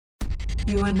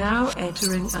You are now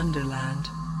entering Underland,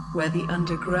 where the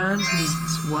underground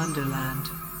meets Wonderland,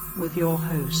 with your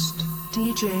host,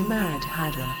 DJ Mad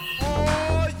Hatter.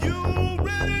 Are you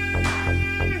ready?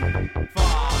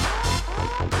 5,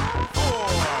 4,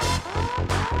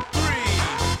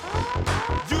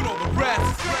 3, you know the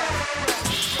rest.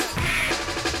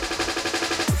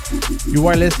 You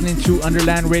are listening to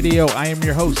Underland Radio. I am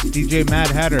your host, DJ Mad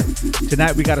Hatter.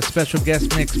 Tonight we got a special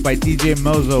guest mix by DJ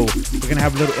Mozo. We're going to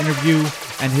have a little interview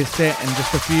and his set in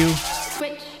just a few.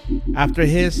 After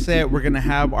his set, we're going to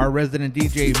have our resident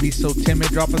DJ, Miso Timid,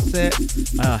 drop a set,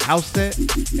 house set,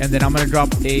 and then I'm going to drop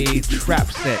a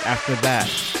trap set after that.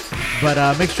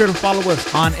 But make sure to follow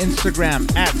us on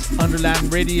Instagram at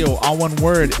Underland Radio, all one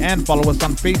word, and follow us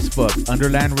on Facebook,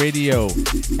 Underland Radio.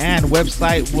 And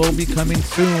website will be coming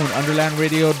soon,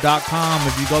 underlandradio.com.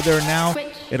 If you go there now,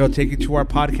 it'll take you to our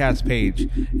podcast page.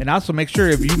 And also make sure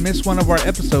if you miss one of our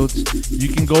episodes, you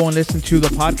can go and listen to the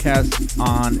podcast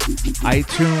on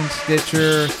iTunes,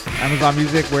 Stitcher, Amazon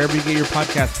Music, wherever you get your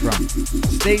podcasts from.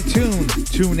 Stay tuned,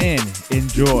 tune in,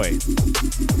 enjoy.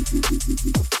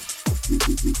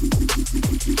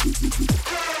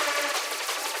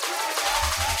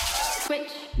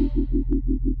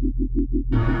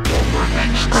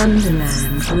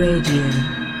 Underland Radio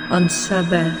on Sub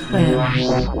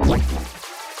FM.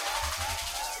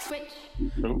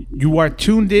 You are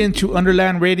tuned in to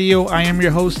Underland Radio. I am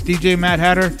your host, DJ Mad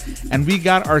Hatter, and we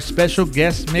got our special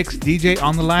guest mix DJ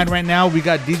on the line right now. We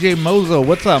got DJ Mozo.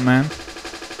 What's up, man?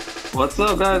 What's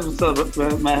up, guys? What's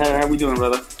up, Mad Hatter? How we doing,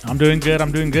 brother? I'm doing good.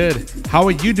 How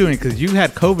are you doing? Because you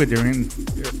had COVID during,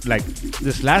 like,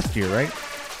 this last year, right?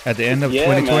 At the end of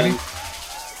 2020? Man.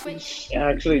 Yeah,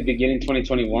 actually, beginning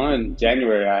 2021,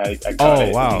 January, I caught it.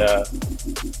 Oh, wow.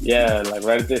 And, like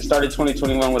right there, started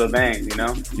 2021 with a bang, you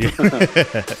know? Yeah.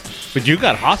 But you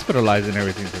got hospitalized and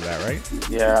everything for that, right?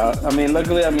 Yeah, I mean,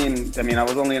 luckily, I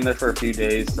was only in there for a few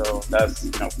days, so that's,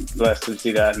 blessed to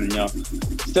see that. And,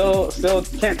 still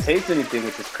can't taste anything,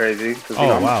 which is crazy. Because,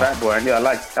 I'm a fat boy. And, I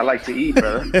like to eat,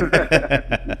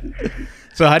 brother.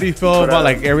 So how do you feel about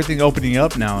like everything opening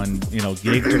up now, and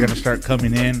gigs are gonna start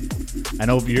coming in? I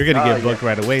know you're gonna get booked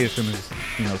right away as soon as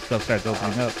stuff starts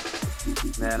opening up.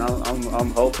 Man,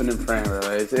 I'm hoping and praying,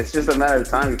 brother. It's just a matter of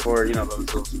time before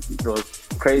those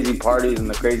crazy parties and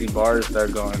the crazy bars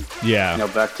start going. Yeah.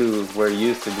 Back to where it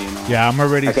used to be. Yeah, I'm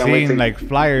already seeing like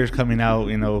flyers coming out.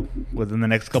 Within the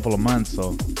next couple of months.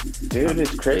 So. Dude,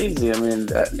 it's crazy. I mean,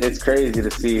 it's crazy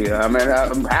to see. I mean,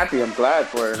 I'm happy. I'm glad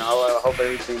for it. And I hope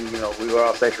everything, we were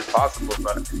all safe as possible.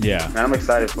 But yeah, man, I'm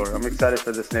excited for it. I'm excited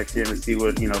for this next year to see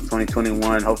what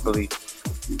 2021. Hopefully.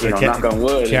 Knock on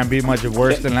wood. Can't be much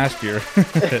worse than last year.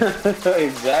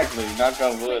 Exactly. Knock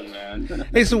on wood, man.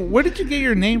 Hey, so where did you get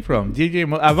your name from? DJ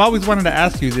Mozo? I've always wanted to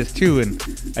ask you this too, and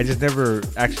I just never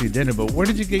actually did it. But where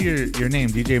did you get your name,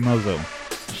 DJ Mozo?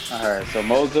 All right, so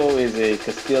Mozo is a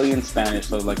Castilian Spanish,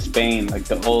 so like Spain, like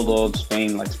the old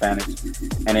Spain, like Spanish,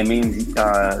 and it means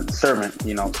servant,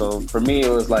 So for me, it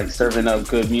was like serving up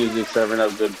good music, serving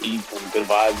up good beats and good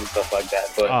vibes and stuff like that.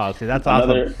 But see, that's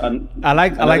awesome. I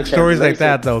like stories like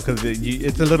that though, because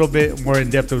it's a little bit more in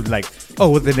depth of like,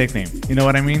 what's the nickname? You know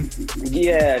what I mean?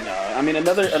 Yeah, no, I mean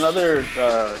another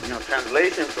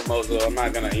translation for Mozo. I'm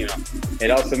not gonna,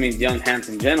 it also means young,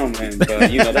 handsome gentleman, but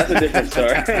that's a different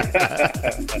story.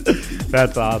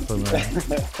 That's awesome, man.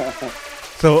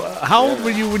 So, how old were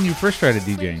you when you first started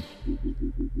DJing?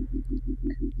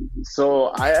 So,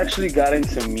 I actually got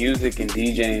into music and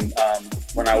DJing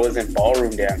when I was in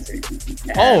ballroom dancing.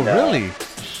 And, really?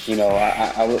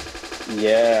 I was.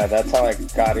 Yeah, that's how I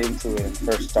got into it and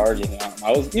first started.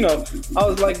 I was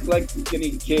like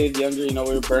any kid, younger. We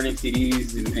were burning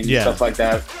CDs and stuff like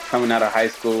that. Coming out of high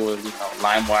school with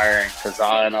LimeWire and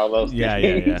Kazaa and all those things.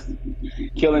 Yeah.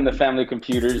 Killing the family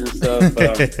computers and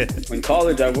stuff. In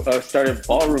college, I started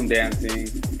ballroom dancing,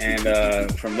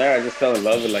 and from there, I just fell in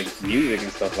love with like music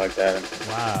and stuff like that.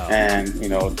 Wow. And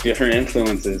different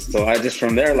influences. So I just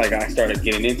from there, like I started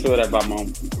getting into it. I bought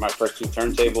my first 2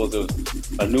 turntables. It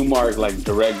was a Newmark like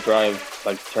direct drive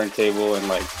like turntable and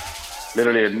like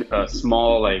literally a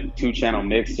small like 2-channel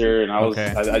mixer. And I was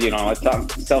I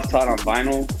self-taught on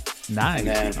vinyl. Nice. And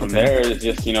then from there, it's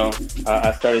just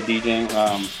I started DJing.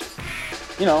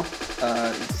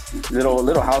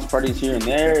 Little house parties here and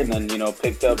there, and then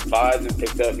picked up vibes and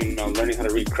picked up learning how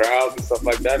to read crowds and stuff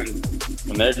like that, and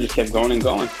from there just kept going and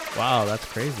going. Wow, that's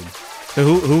crazy. So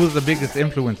who was the biggest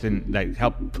influence in like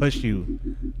help push you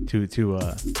to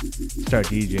start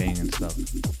DJing and stuff?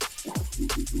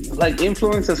 Like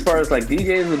influence as far as like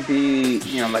DJs would be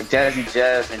like Jazzy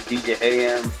Jeff and DJ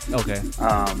AM. Okay.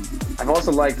 I've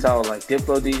also liked how like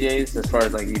Diplo DJs, as far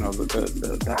as like, you know,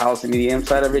 the house and EDM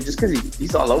side of it, just because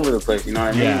he's all over the place, you know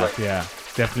what I mean? Like, yeah,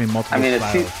 definitely multiple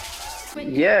styles.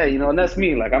 Yeah, you know, and that's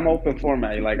me. Like, I'm open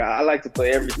format. Like, I like to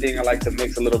play everything. I like to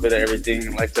mix a little bit of everything.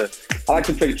 I like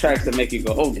to pick tracks that make you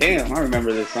go, oh damn, I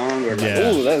remember this song, or like,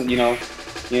 ooh, that's, you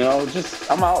know,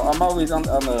 just I'm always on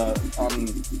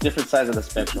different sides of the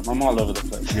spectrum. I'm all over the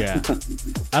place. Yeah,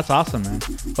 that's awesome, man.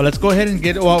 Well, let's go ahead and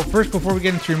first, before we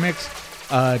get into your mix,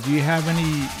 do you have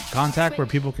any contact where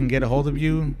people can get a hold of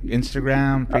you?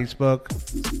 Instagram, Facebook?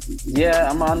 Yeah,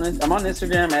 I'm on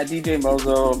Instagram at DJ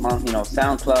Mozo. I'm on, you know,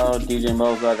 SoundCloud, DJ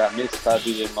Mozo. I got Mixcloud,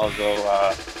 DJ Mozo.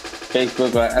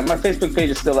 Facebook, my Facebook page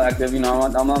is still active. You know,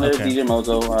 I'm on there, DJ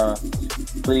Mozo.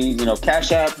 Please, you know,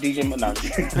 Cash App, DJ Mozo.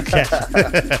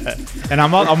 And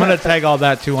I'm gonna tag all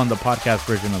that too on the podcast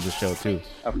version of the show too.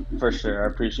 For sure, I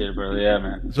appreciate it, brother. Yeah,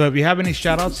 man. So, if you have any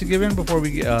shout outs to give in before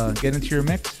we get into your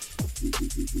mix?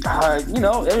 You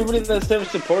know, everybody that's ever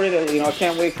supported, you know, I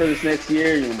can't wait for this next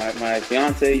year. You know, my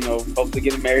fiance, you know, hopefully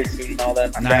getting married soon and all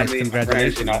that. My family,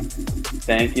 congratulations. My friends,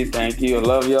 you know. Thank you. I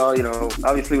love y'all. You know,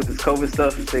 obviously with this COVID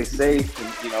stuff, stay safe,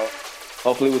 and you know,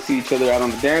 hopefully we'll see each other out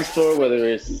on the dance floor, whether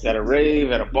it's at a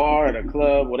rave, at a bar, at a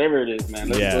club, whatever it is, man.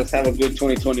 Let's have a good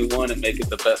 2021 and make it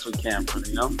the best we can,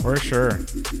 you know? For sure.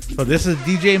 So this is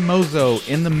DJ Mozo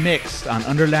in the mix on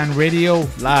Underland Radio,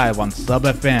 live on Sub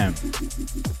FM.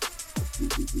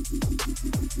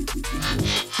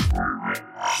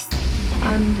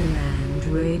 Underland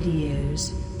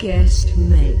Radio's guest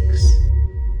mix.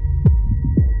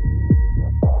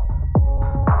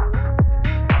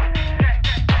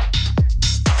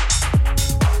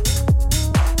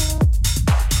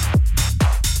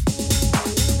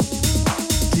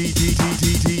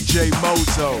 DJ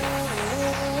Mozo.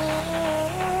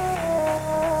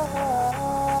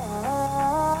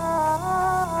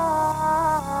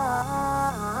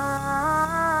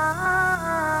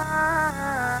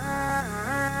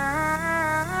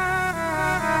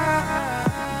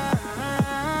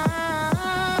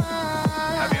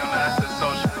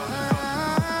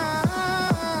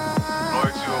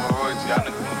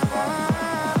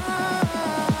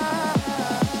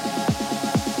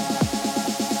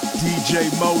 DJ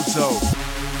Mozo.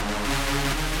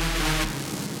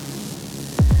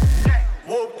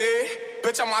 Whoop it,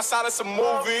 bitch, I'm outside of some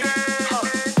movie.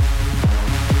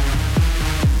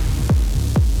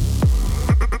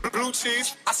 Blue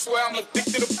cheese, I swear I'm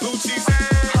addicted to blue cheese.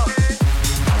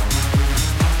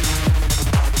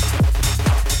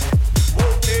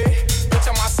 Whoop it, bitch,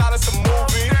 I'm outside of some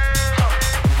movie.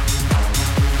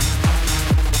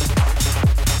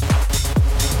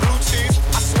 Blue cheese,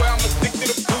 I swear I'm addicted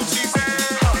to blue cheese.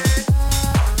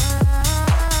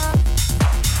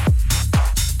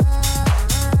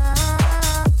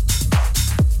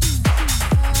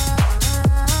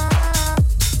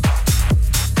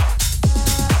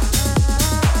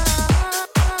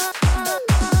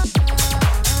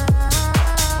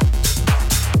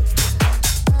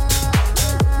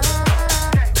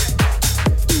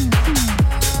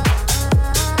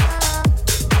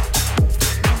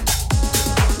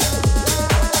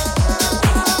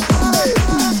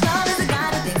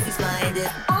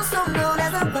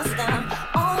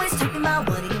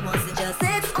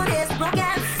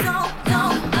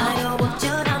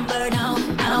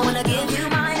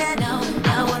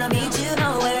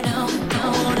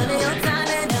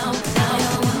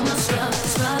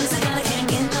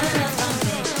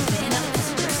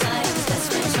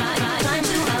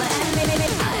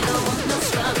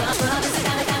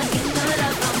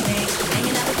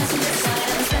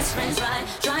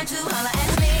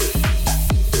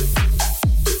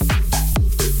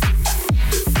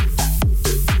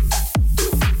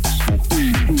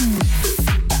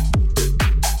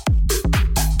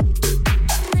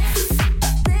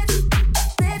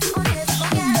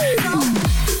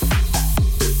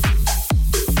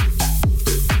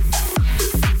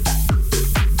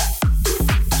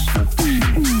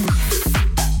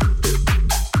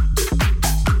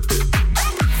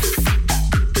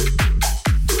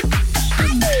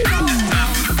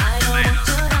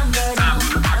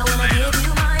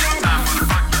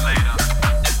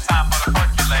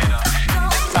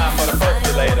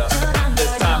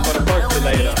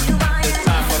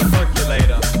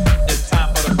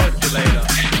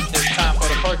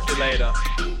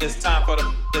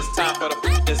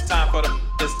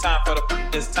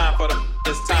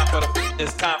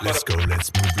 Let's go,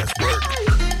 let's move, let's work.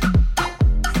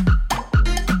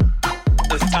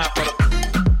 It's time for the.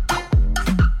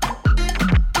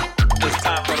 It's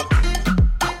time for the.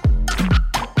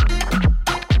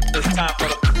 It's time for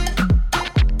the.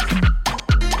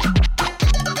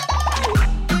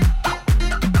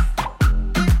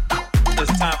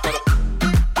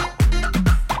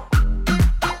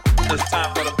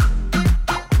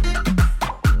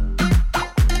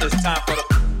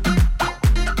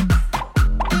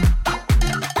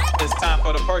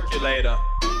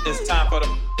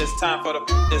 time for the,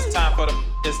 it's time for the,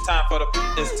 it's time for the,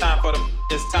 it's time for the,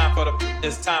 it's time for the,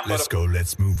 it's time for the. Let's go,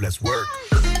 let's move, let's work.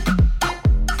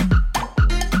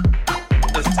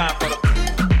 It's time for the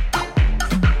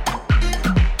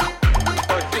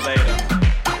percolator.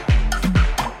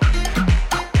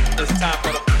 It's time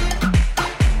for the.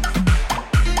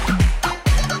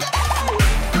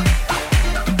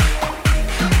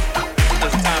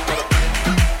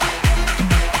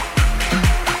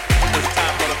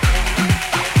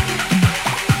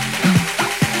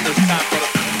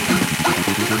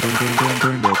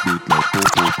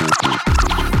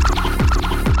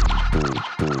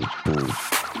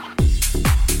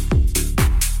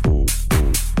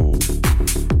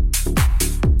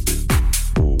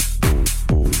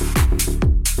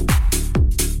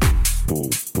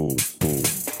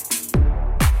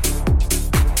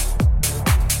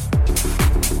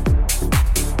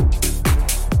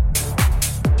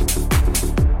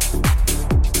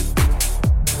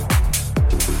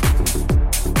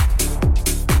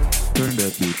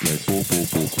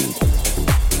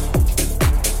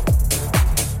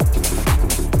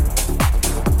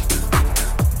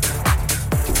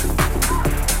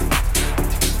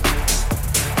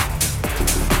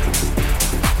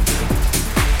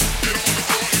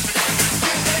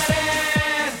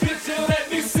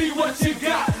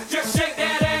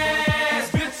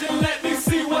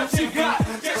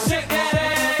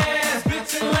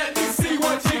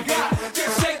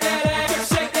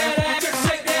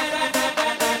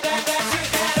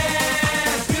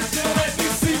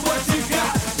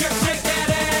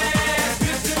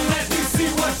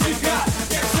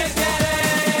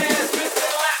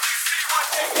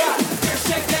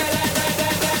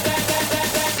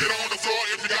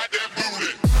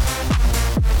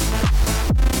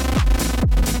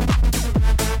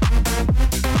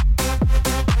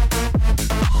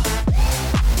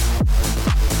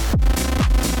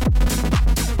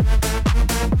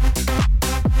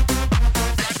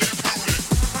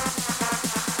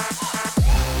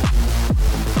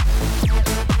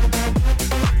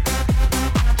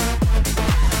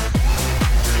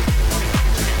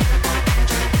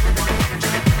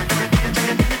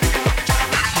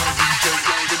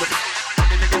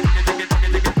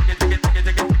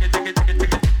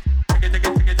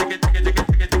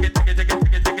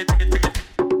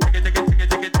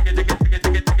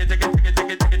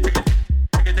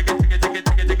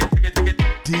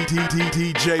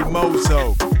 DJ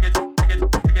Mozo.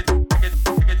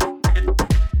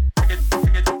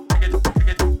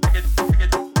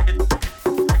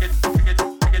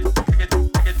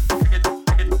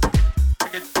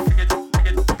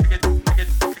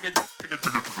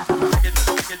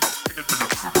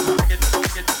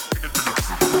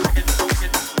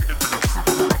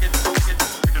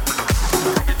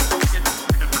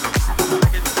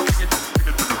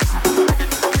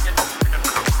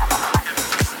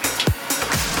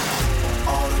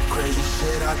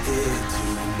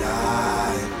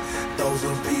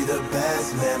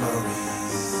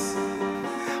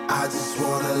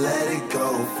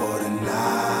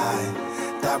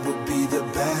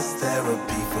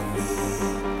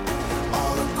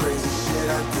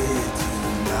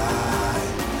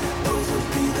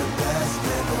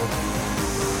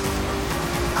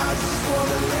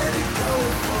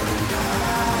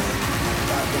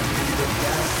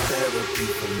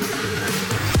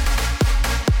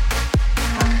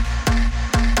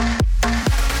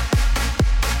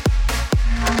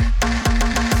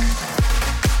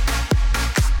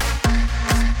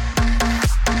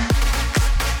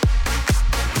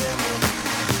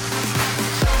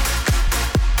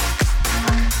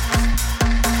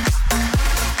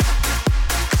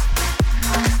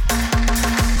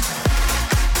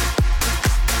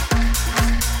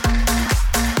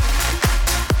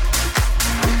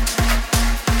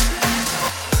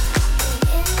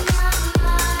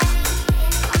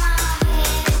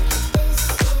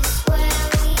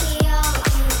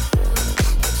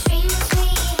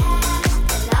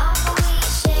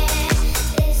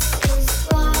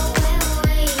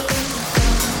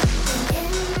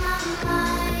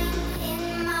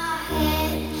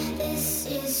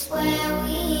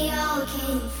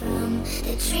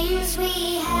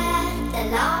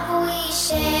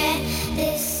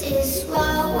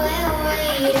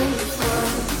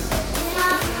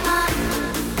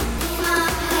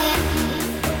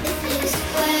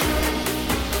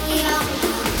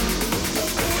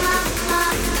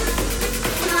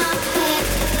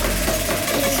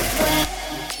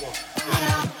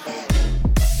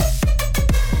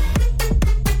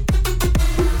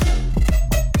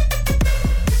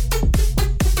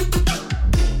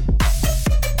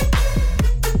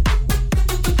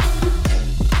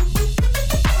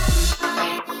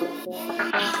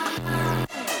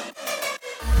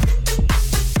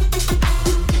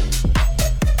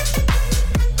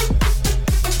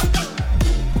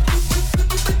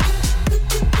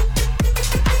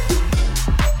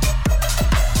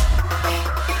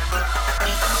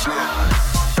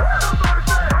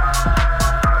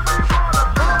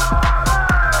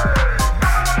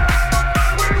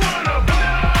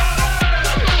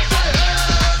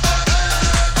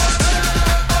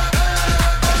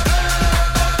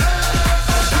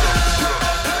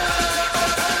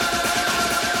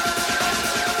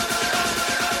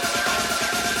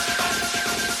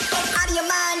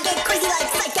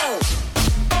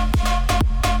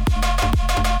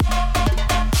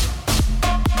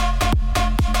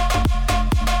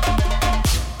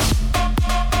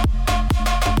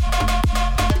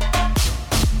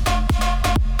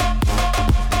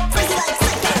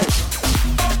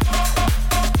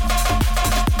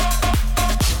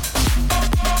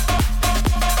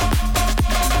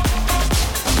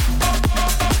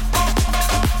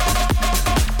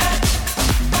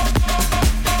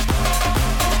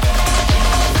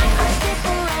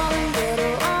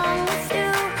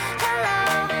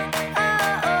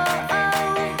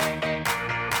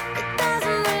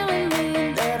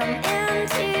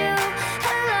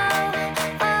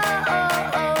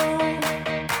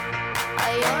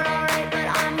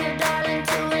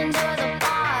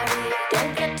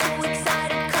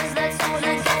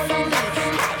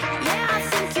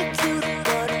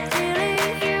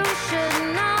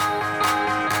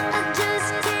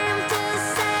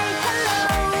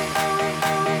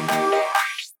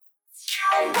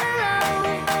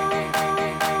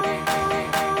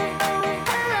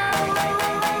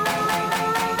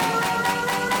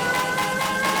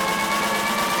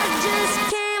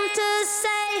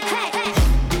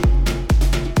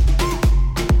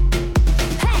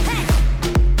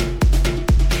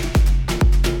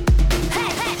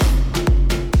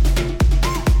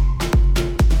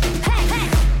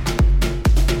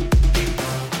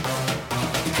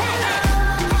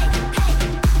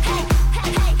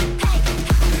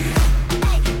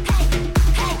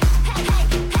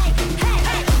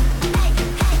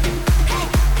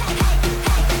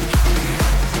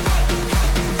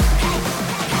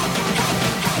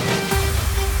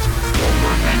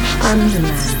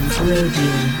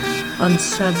 Radio on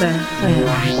Sub FM.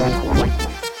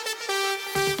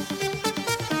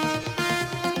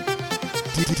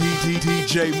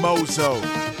 DJ Mozo.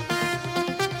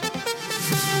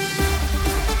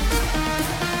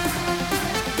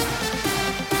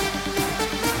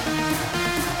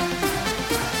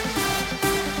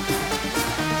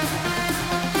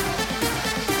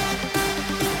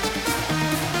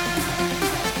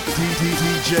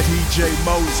 DJ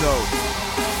Mozo.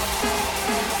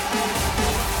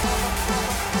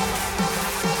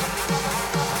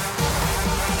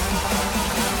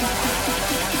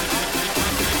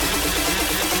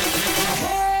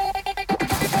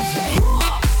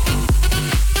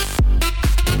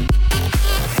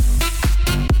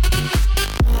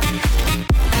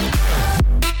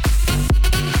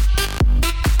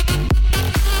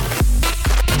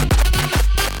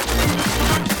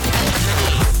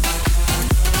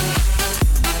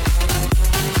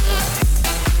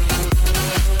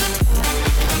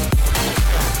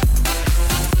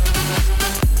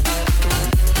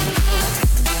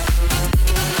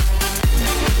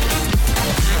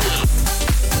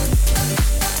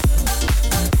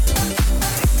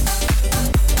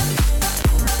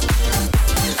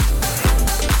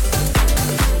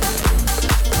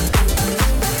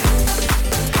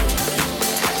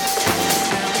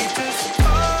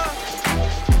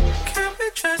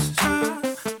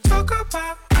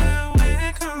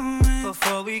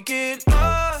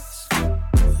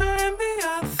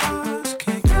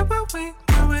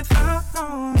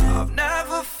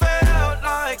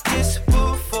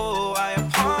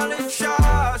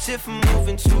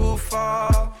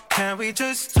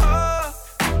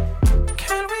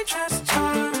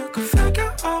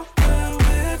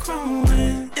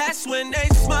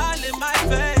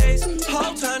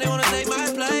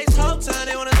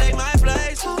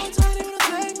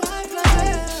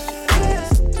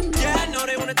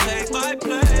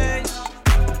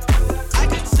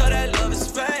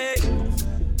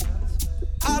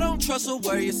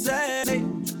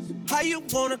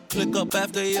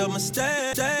 After your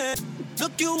mistake,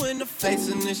 look you in the face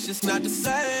and it's just not the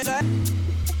same.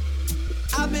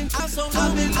 I've been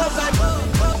love like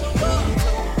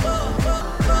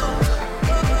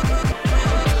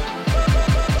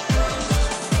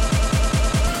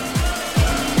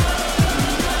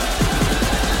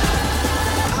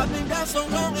I've been down so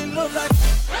long and love like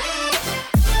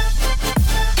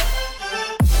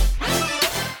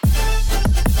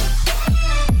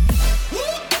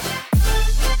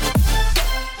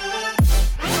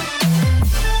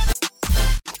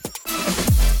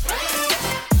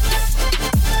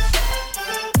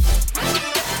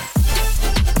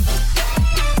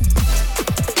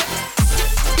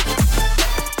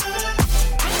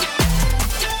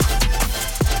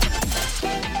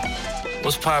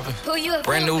poppin'.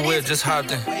 Brand new whip, just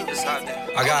hopped in.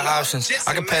 I got options.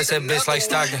 I can pass that bitch like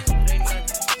Stockton.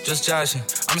 Just joshing.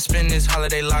 I'm spending this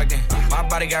holiday locked in. My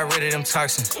body got rid of them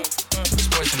toxins.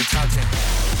 Sports in the top 10.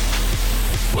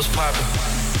 What's poppin'?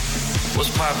 What's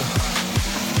poppin'?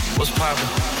 What's poppin'?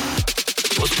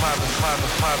 What's poppin'?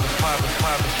 Poppin', poppin', poppin',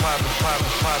 poppin', poppin',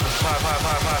 poppin', poppin',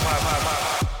 poppin',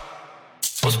 poppin'.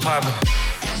 What's poppin'?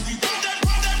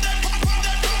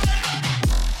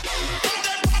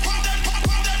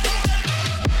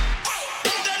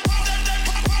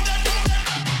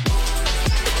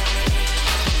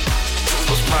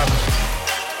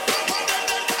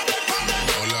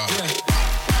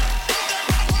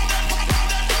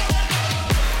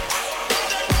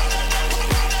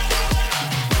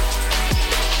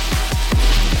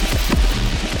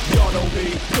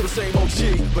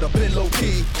 But I've been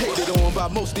low-key, hated on by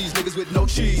most these niggas with no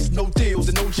cheese, no deals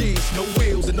and no G's, no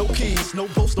wheels and no keys, no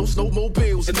boats, no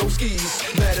snowmobiles and no skis.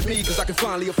 Mad at me cause I can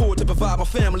finally afford to provide my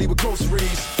family with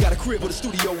groceries. Got a crib with a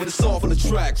studio and it's all full of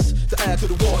tracks to add to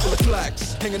the wall full of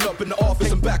plaques. Hanging up in the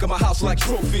office and back of my house like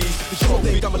trophies. The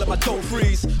trophy, I'ma let my dough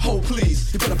freeze. Hold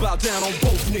please, you better bow down on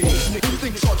both knees. Who you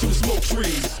think taught you to smoke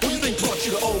trees? Who you think brought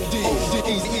you to OD?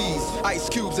 Easy E's, Ice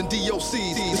Cubes and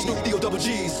DOCs, the Snoop D-O-double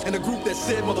G's, and the group that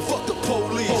said motherfuck the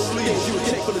police. Gave you a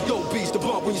take for the dope beats to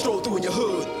bump when you stroll through in your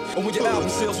hood. Or when your album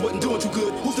sales wasn't doing too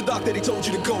good, who's the doc that he told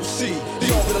you to go see?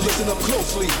 Y'all better listen up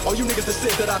closely. All you niggas that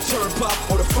said that I turn pop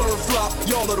or the firm flop,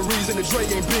 y'all are the reason that Dre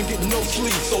ain't been getting no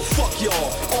sleep. So fuck y'all,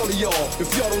 all of y'all.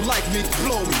 If y'all don't like me,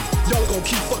 blow me. Y'all gon'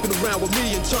 keep fucking around with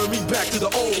me and turn me back to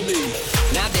the old me.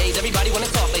 Nowadays, everybody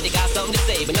wanna talk like they got something to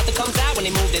say, but nothing comes out when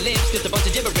they move their lips. Just a bunch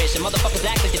of gibberish and motherfuckers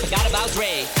act like they forgot about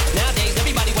Dre. Nowadays,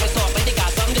 everybody wanna talk like they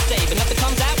got something to say, but nothing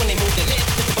comes out when they move their lips.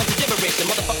 Just a bunch of gibberish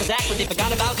and motherfuckers act like they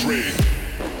forgot about Dre.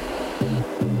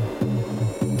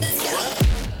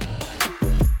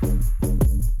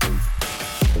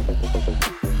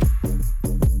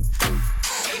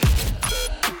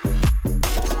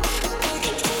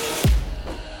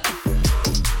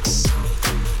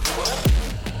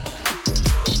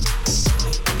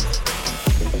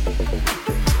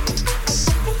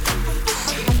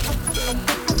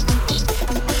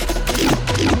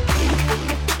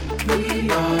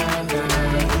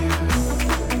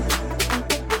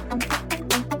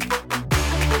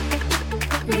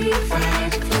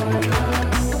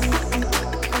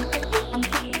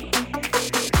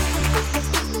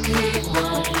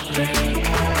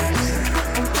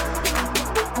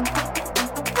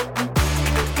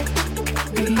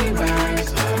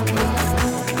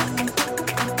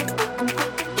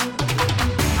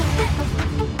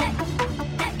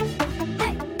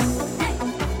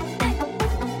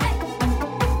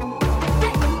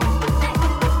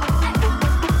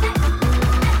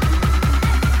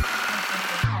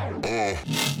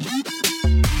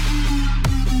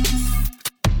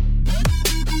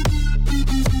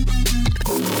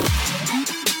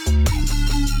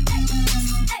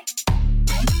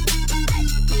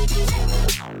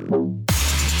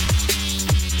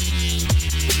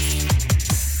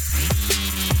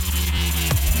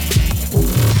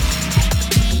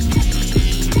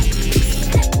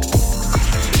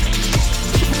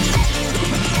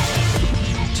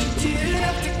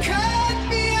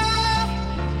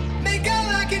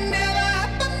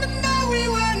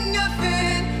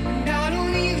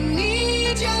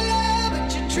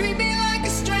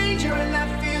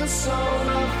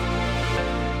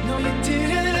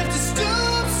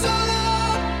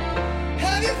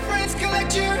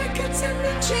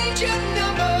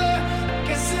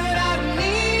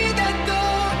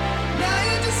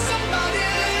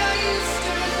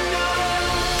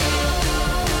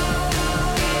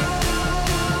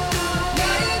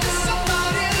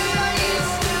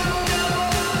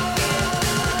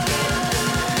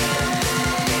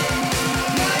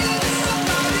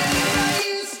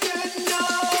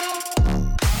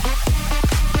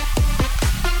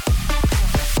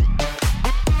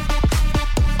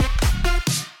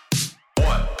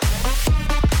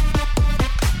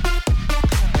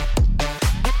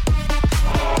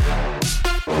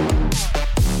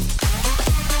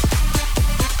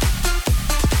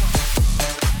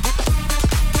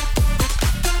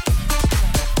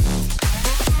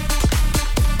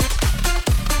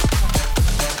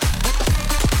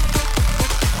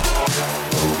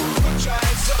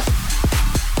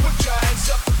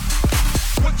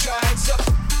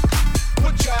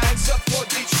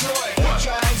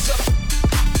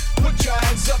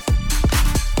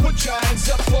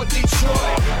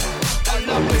 Detroit, a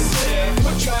lovely city.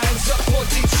 Put your hands up for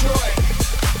Detroit.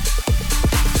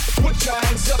 Put your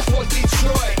hands up for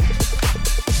Detroit.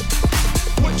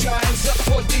 Put your hands up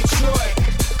for Detroit.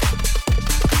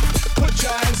 Put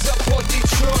your hands up for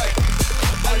Detroit,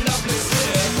 a lovely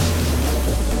city.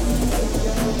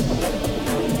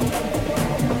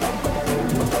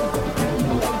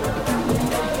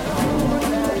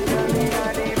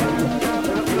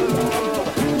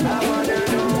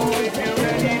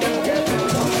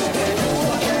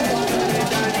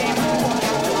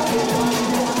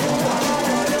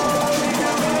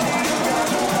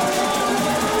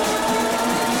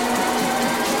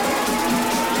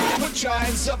 Put your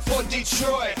hands up for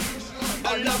Detroit,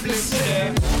 a lovely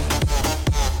city.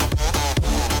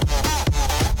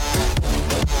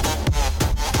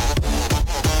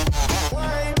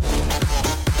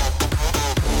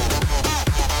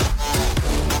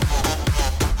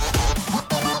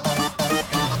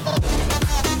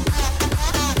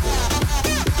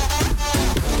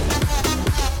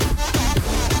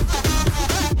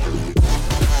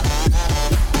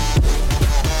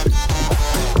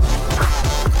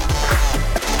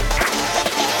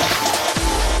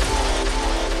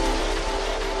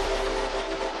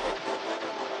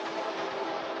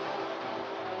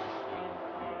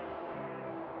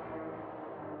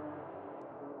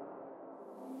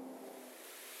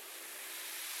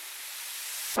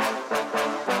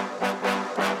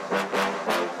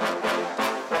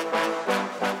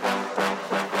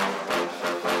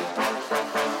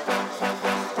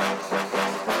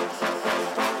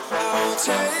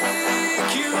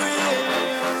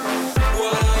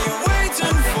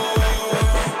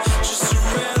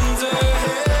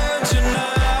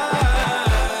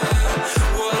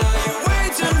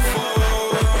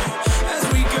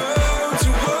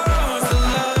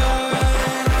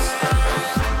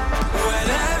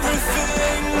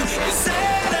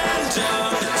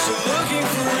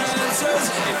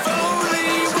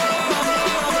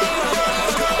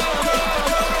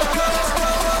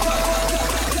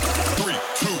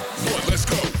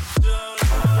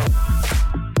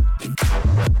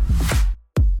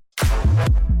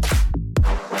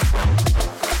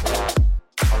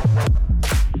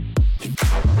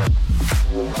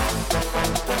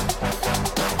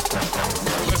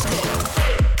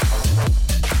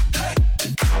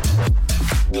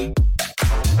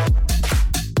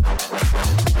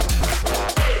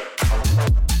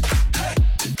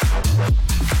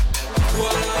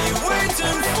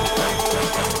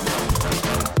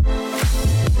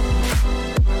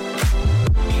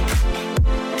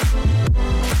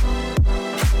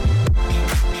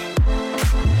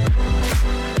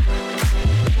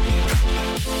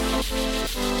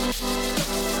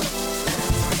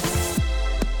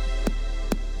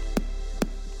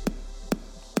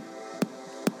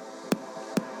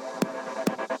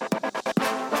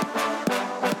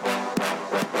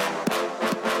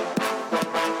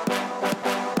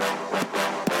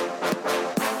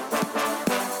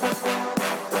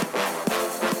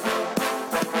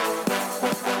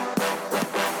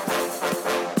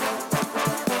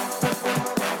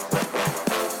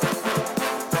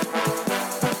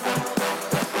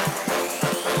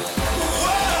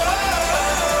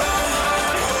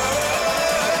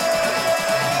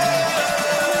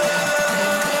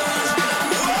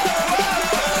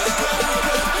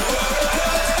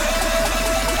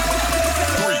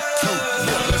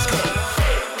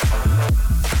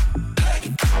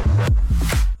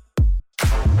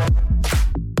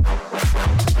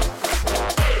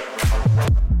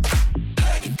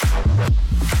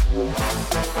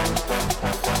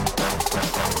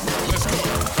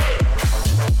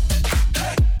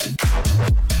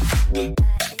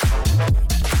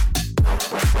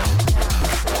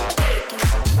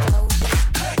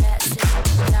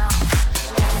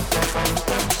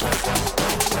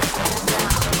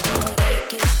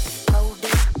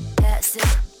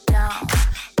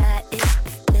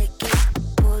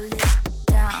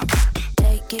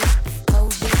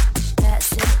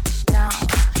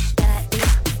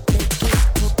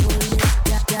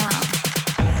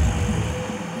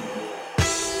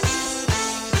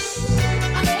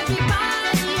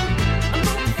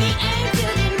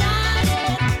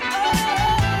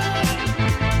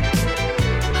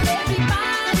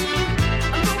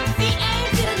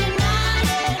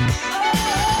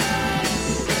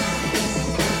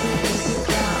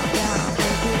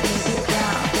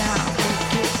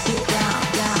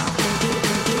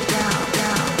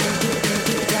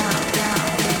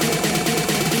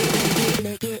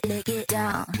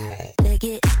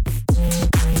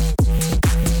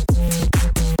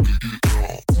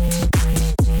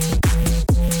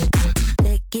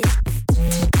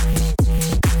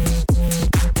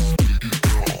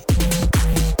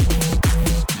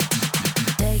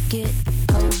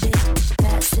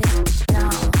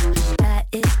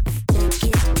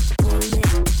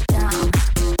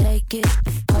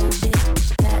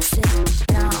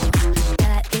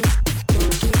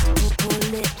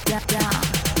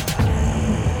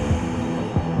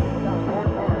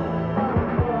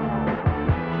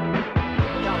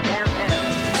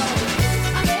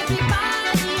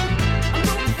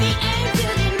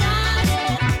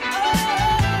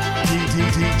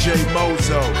 DJ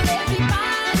Mozo.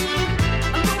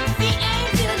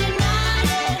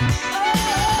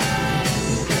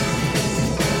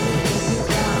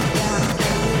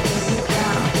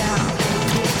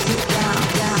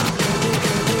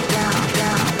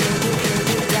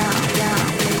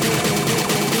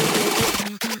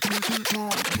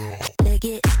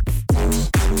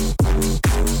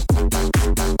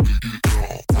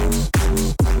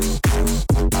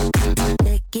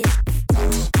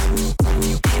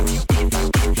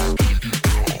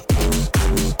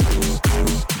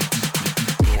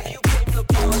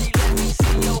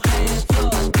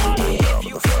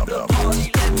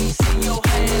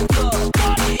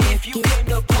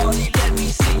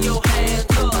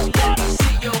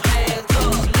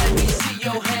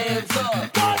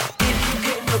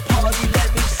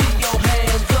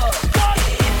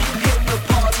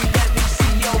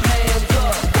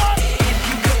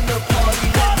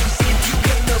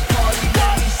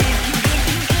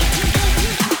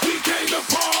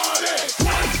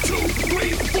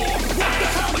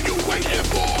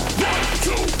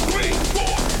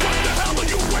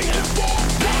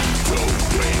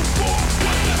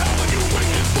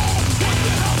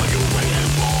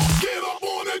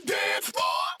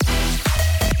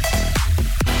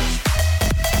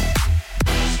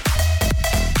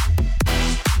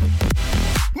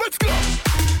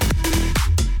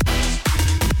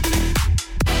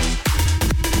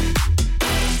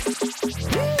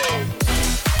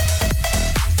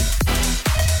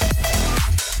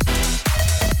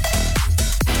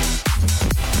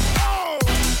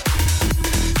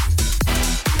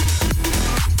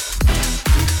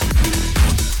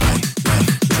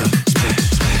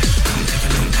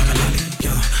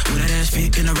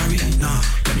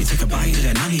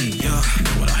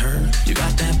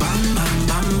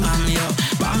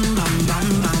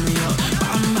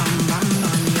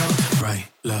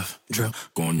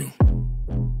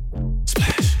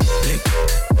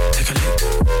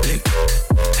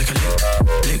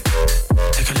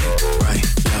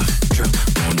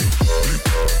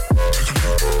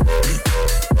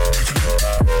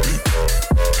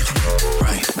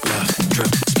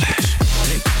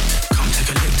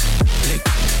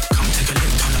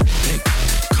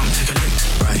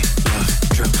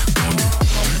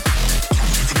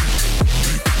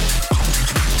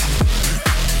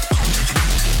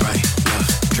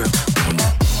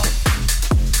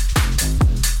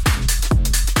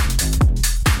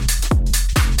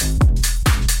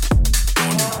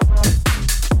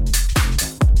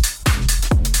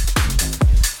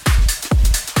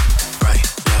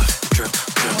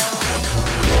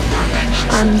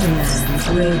 Underland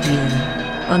Radio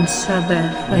on Sub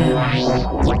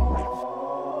FM.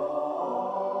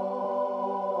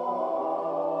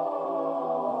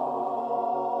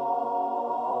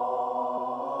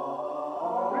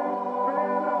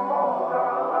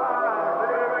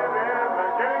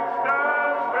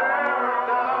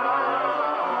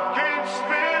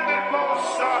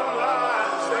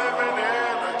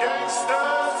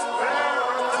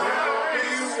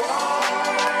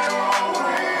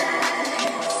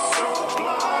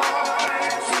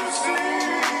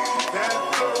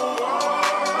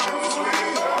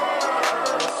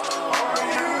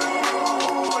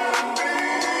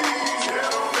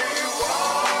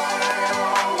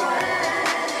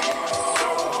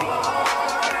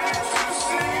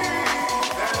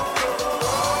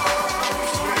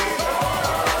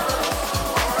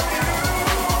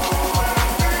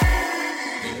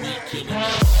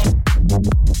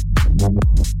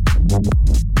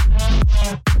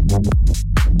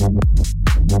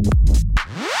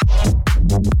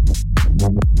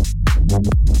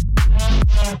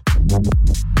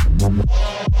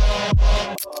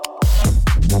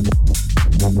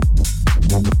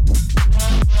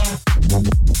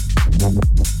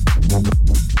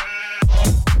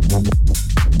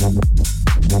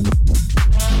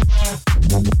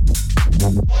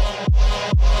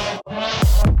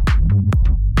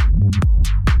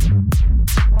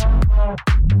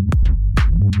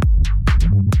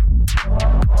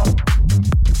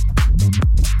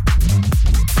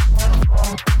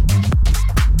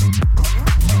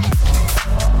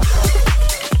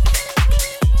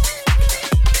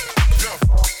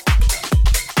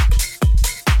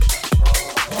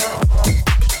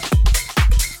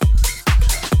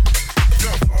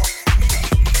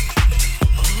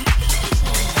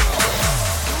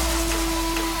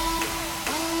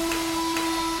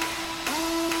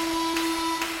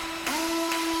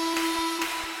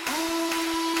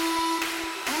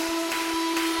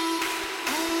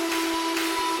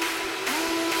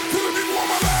 To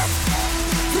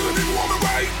the people on the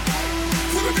right,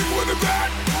 to the people in the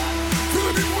back.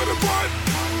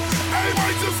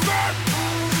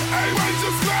 raise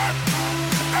your flag.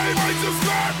 Hey, raise your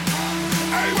flag.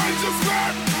 Hey, raise your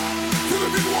flag. To the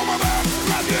people on my left,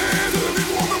 clap your hands. To the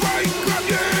people on the right, clap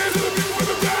your hands. To the people with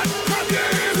the back, clap your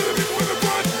hands. To the people with the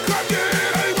front, clap your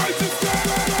hands. Hey, raise your flag.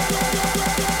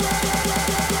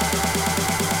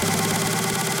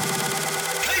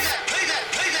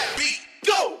 Play that beat.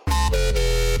 Go.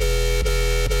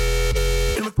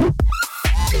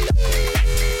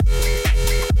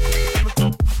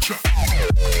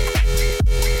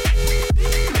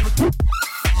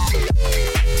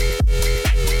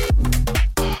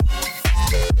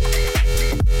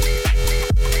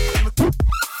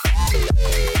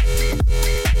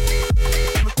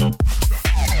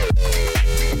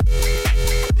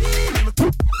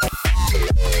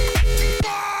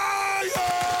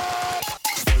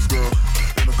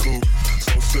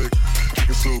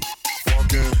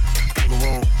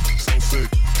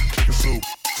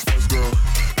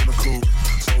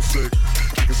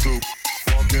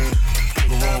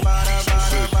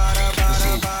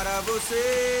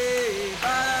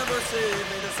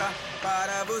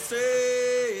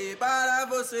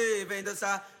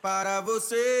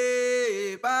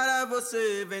 Para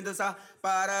você, vem dançar,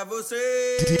 para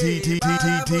você,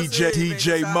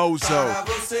 DJ Mozo.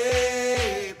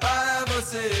 para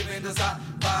você, vem dançar,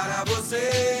 para você,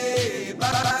 vem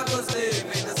dançar, para você,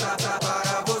 vem dançar,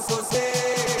 para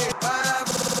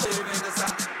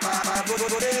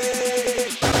você,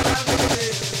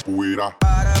 Poeira.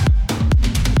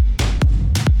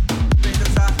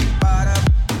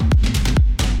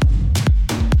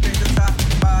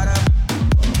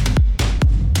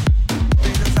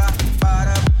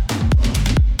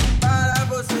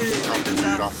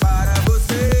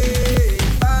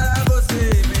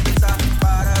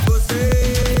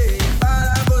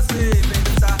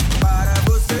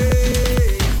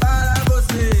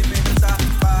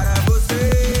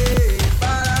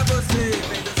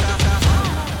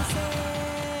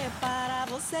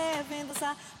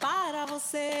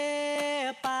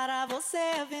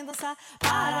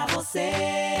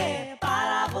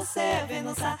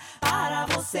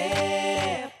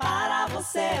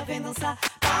 vem dançar.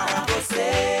 Para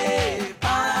você,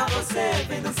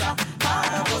 vem dançar.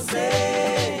 Para você, vem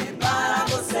dançar. Para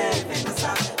você, vem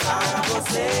dançar. Para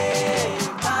você, vem dançar.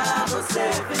 Para você,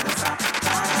 vem dançar.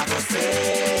 Para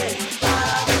você,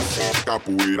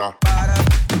 capoeira.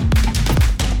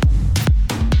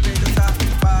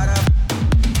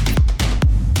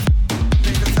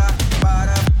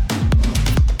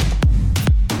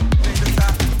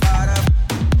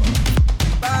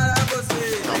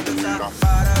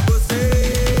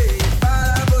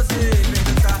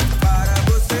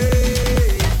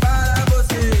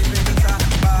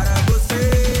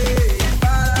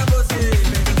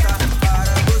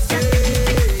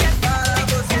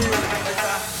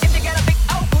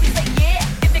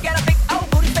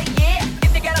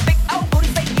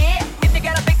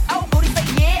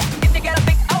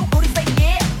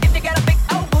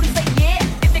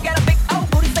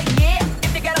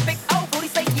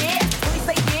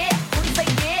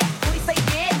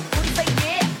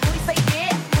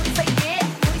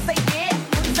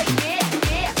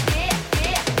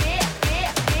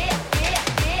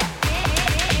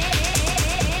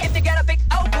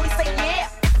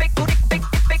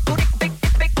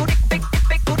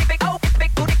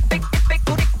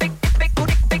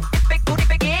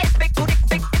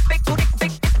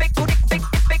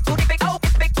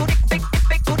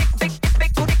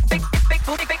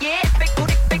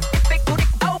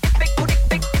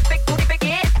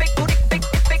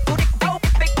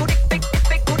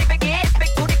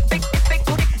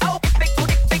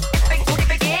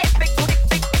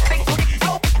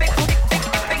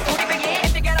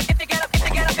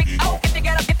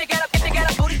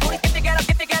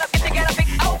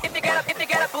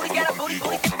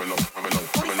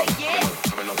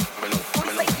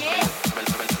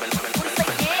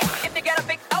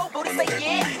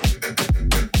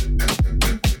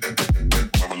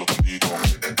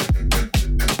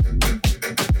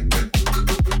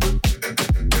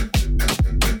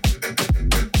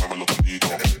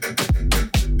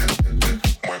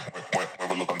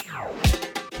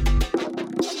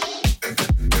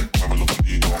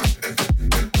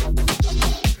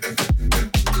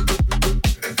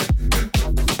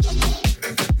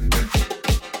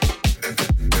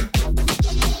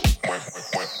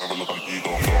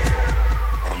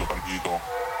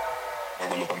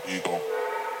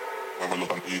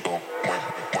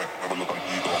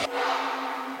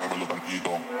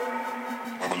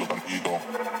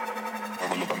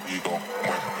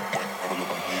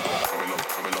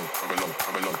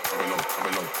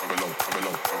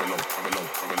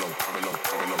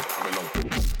 Have a look.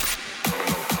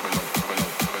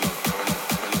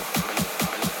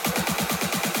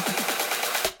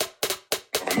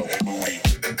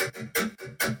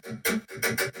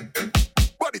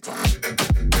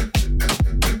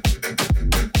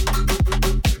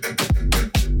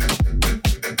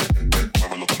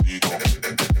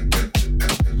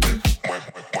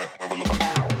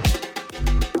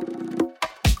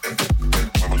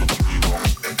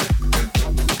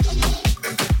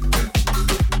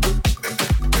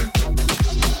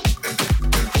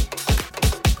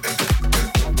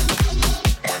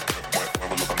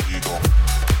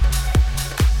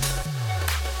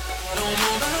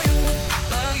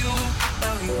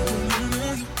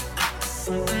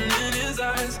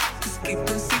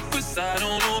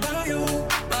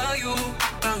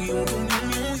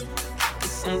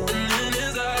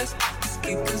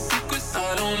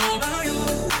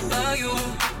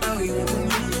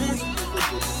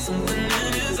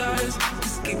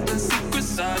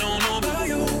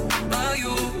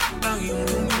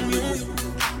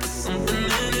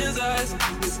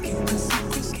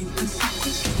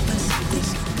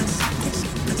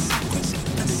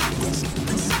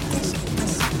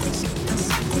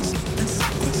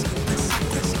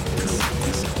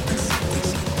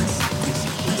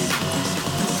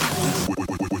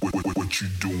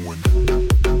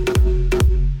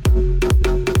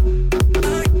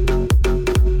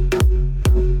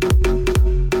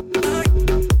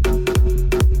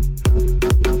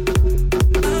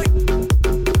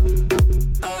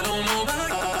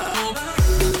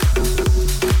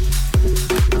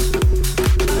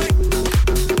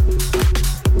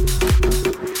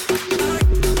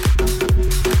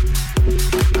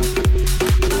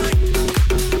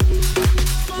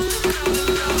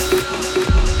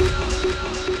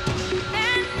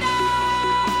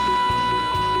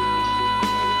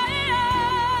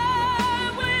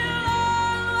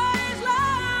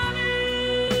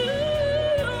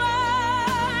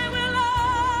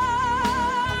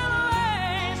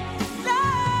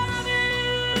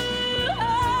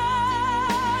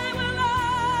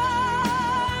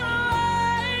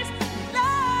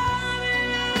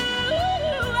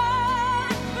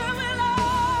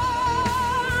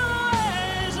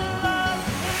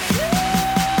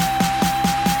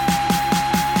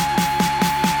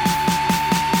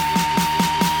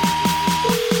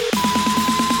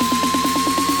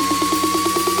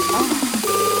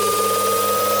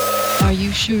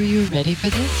 sure you're ready for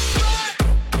this?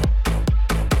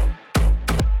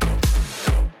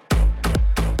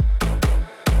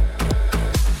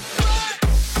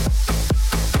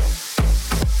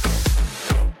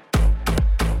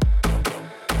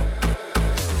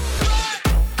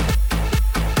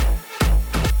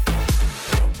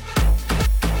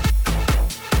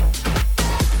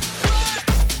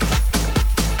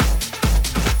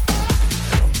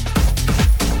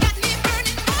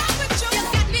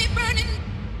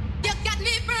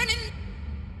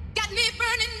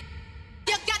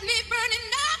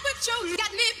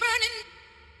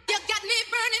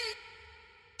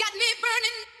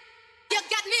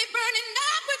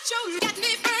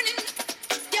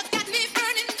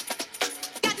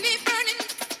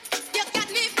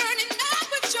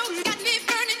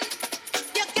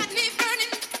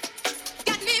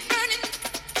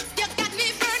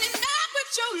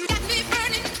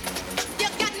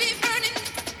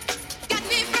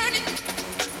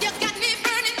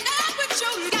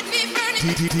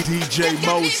 DJ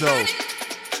Mozo.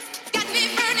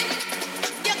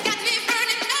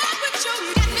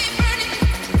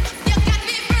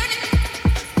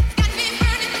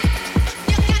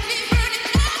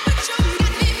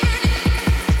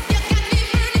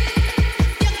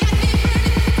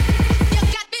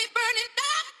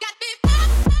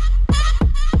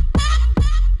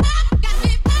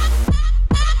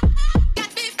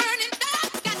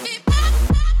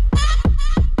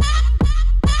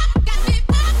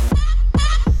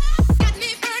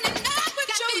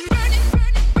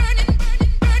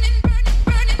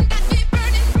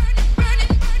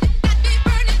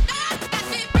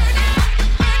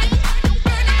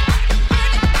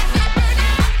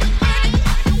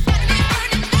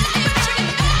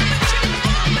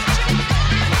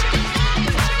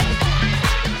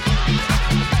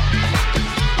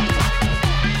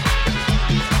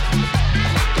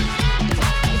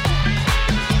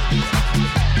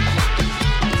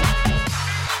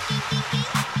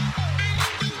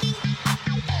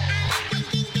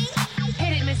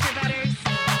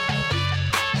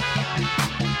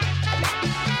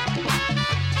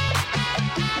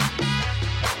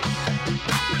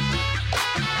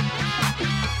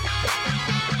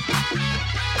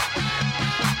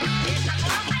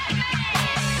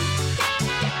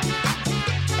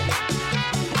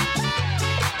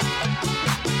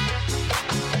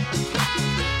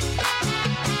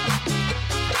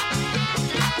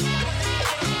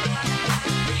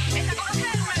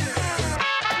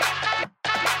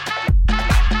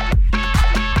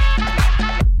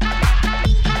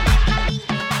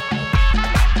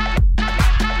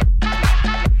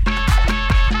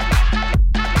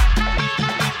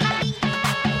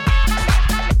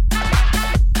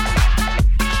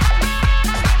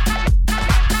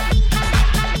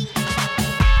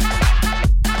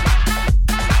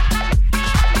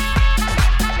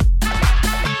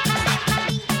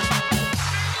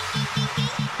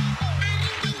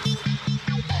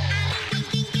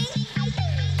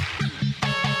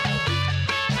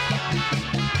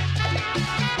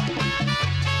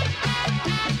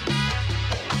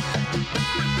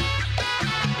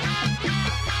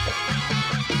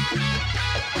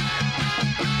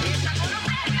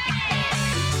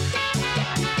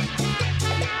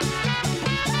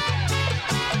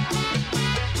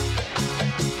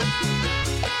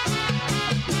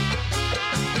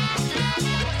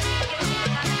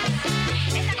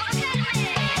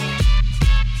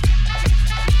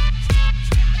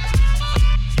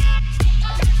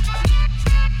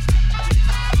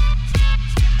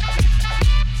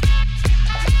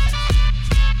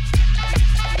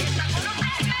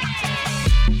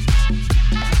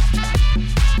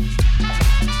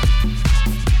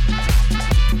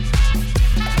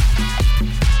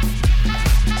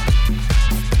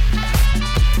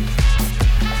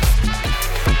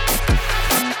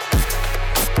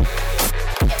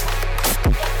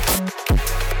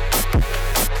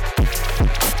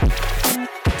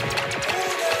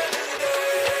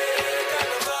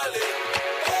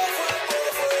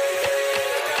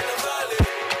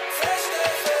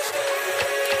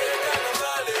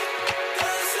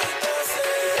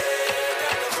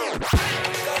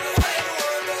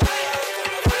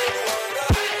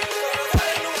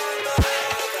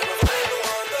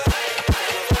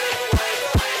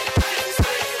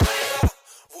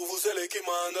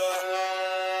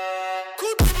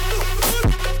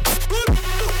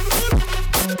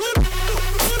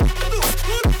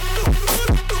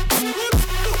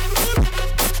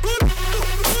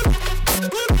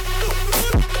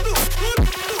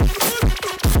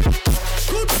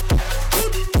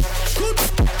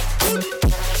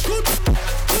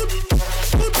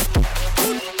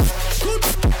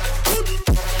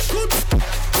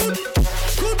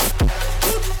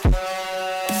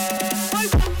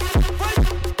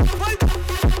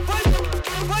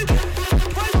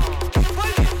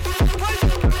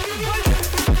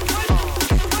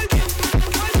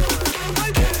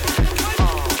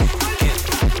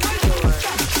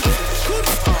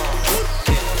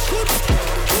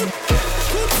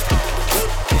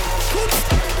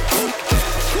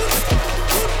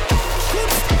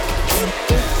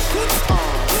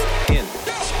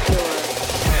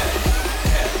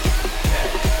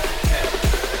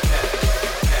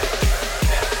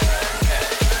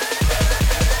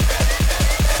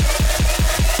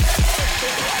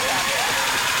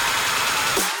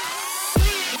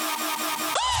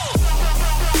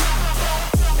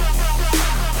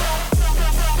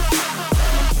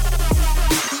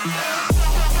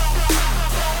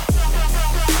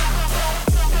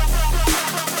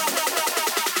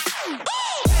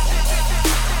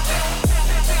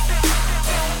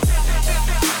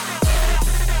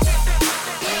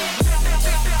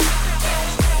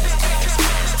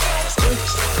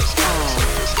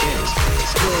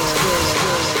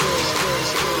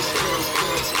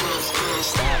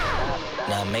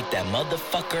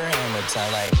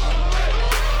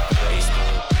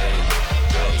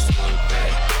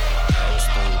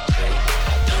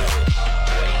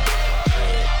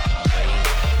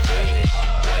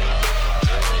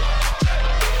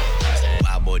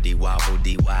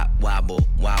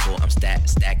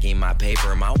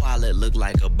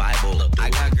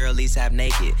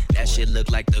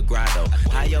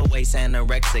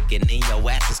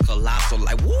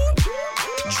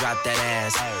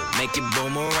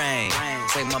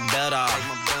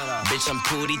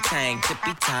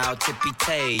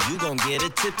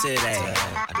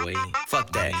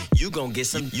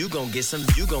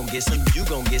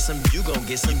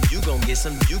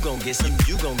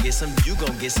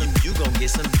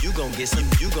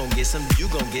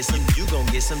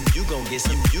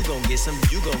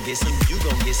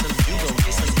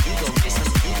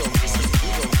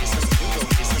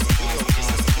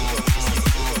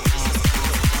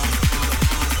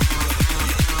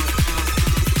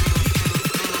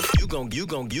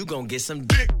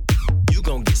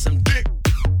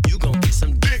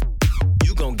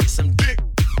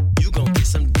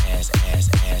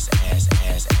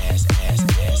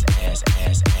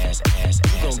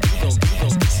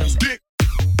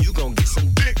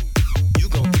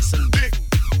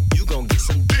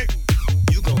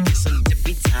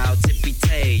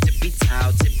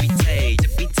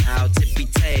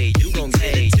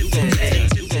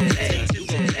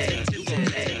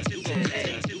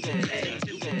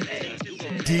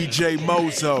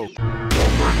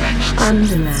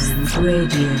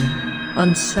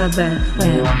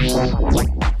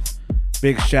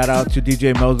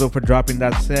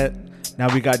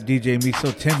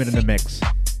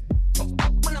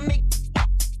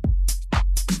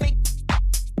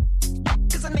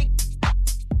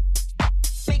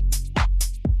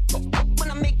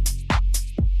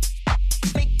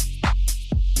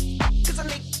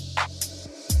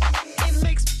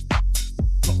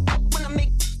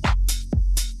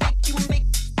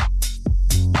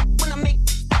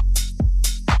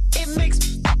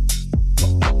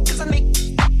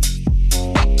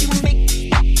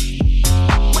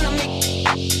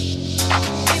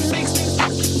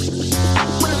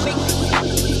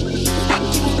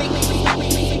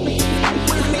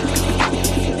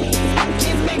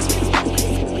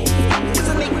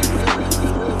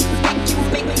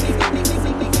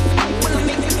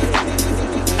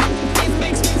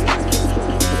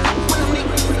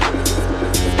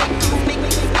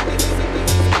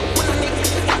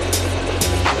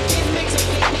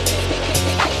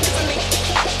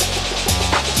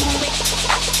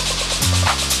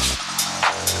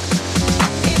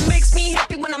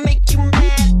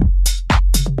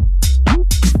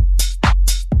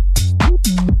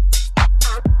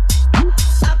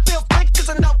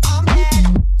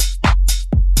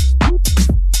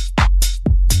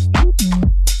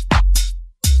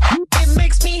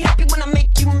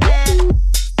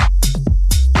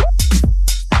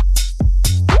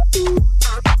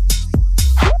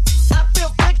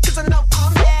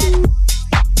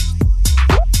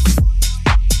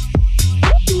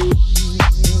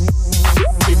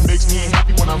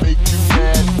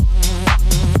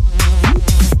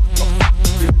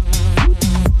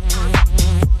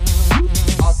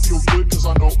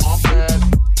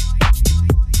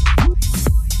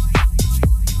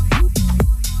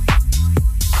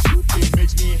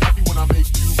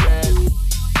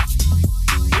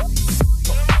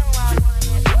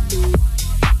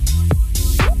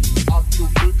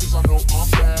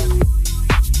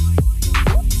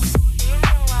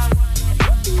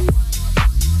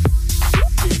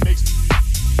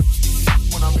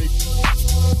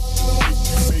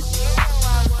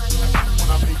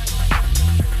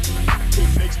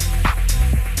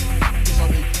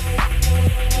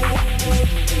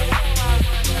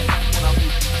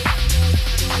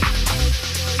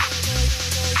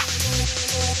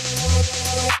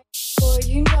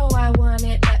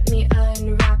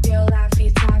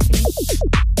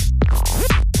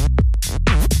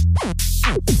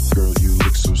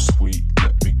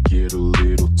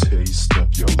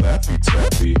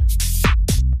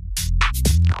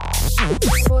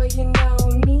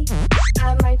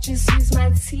 just use my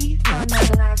teeth on the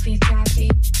Laffy Taffy.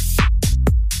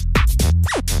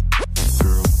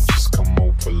 Girl, just come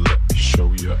over, let me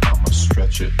show you. I'ma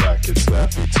stretch it like it's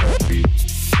Laffy Taffy.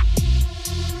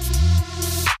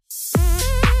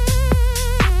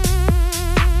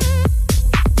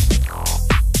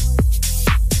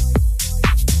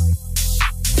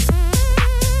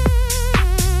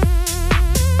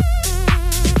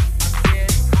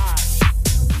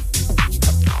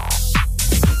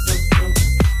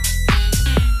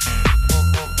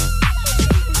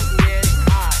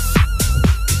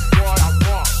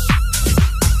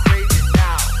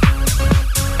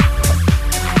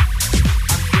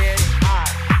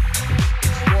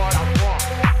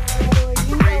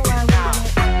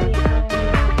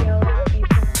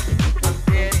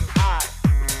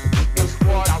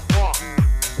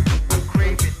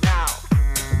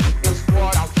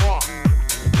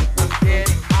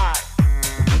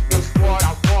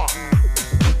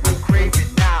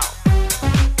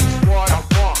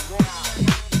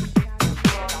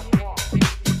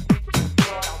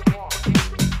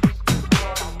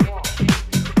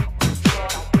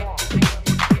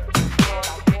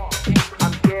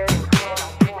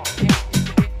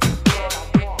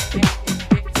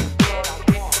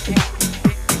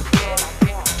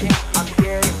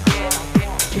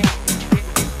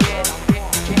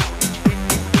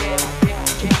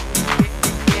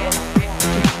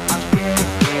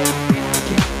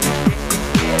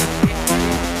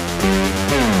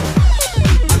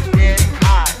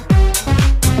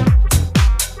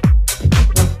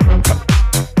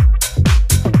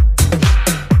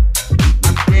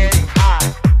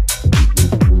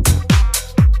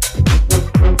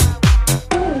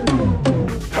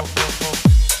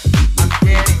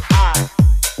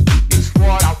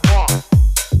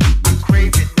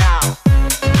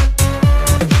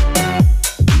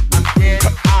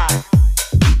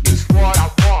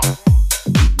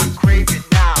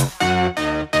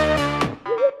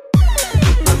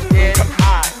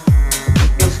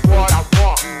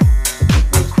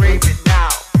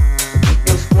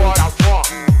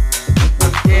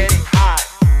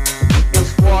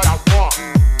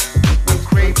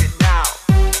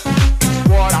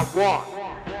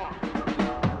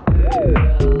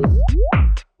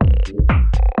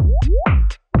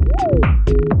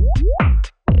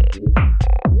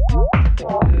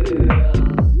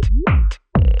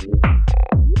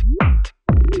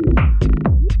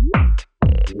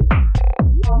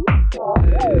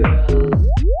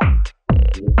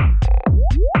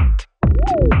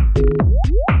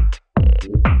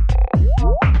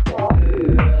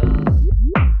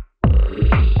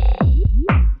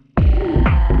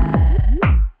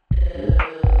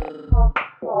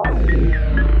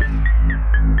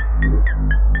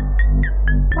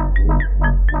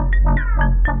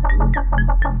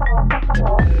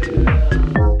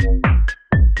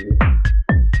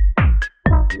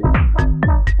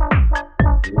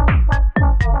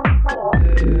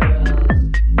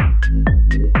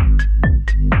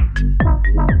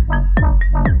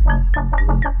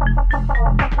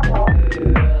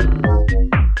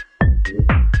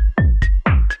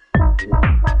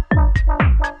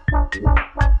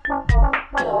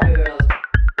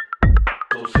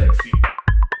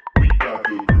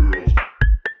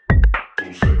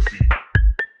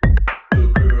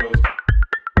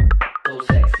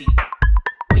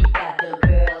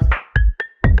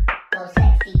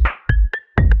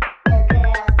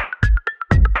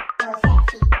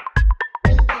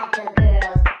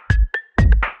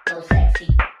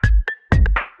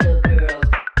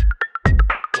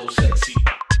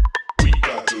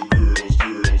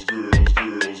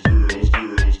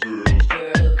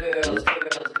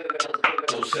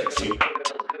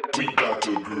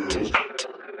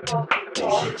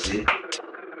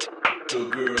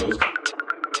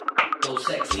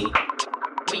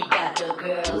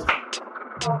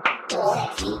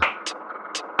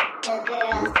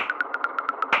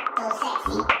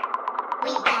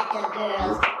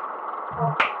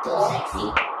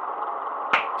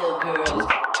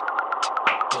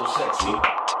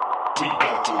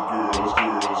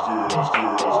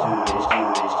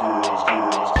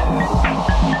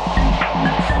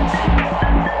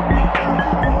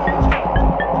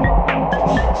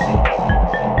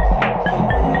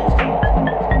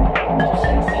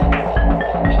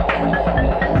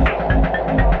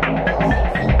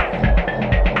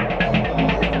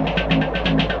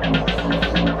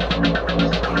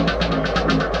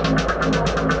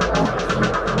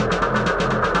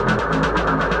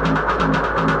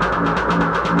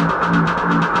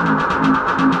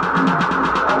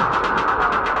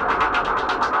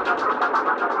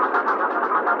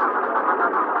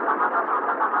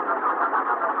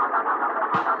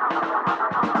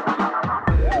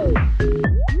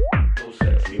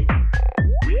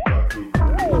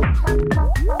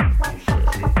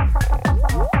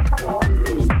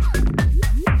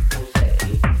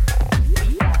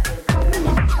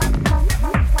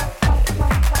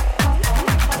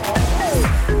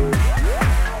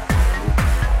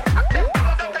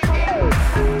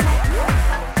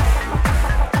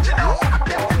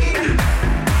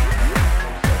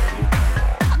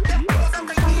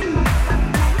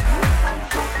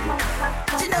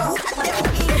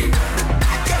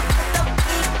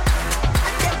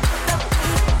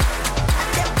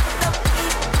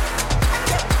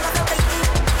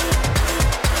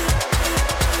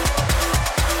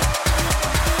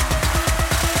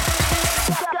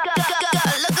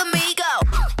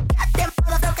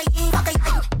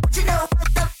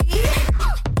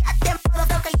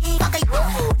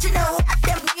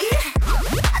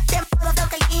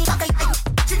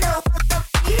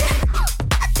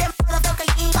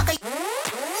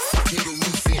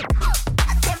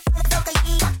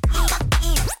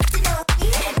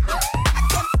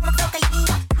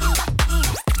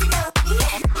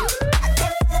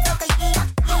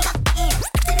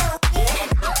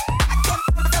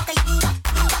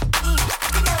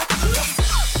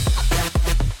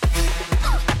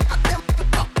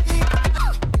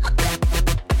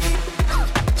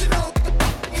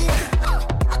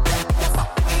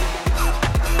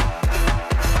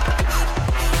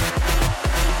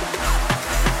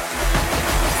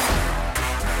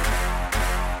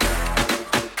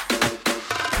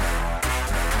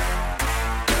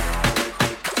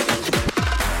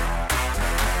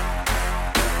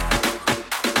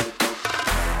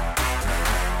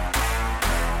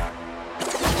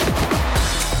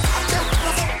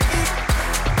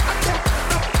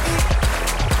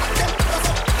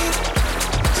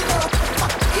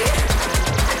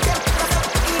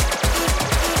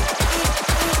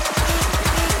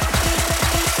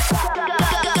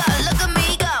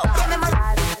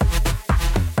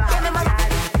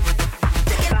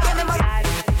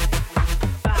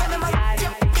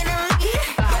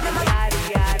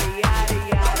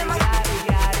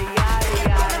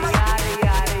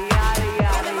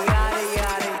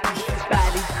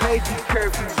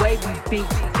 big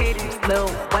titties,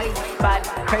 little waist body,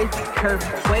 crazy curvy,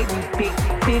 wavy, big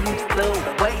titties, little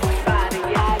waist body,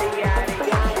 yada yada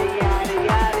yada yada yada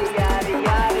yada yada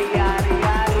yada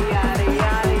yada yada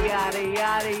yada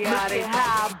yada yada.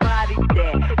 How I body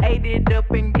that, ate it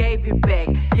up and gave it back.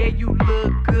 Yeah, you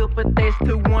look good, but they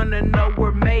still wanna know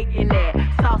we're making that.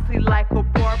 Saucy like a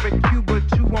barbecue, but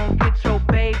you won't get your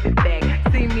baby back.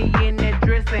 See me in that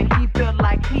dress and he felt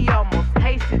like he almost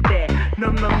tasted that.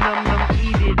 Num num num num,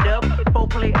 eat it up. 4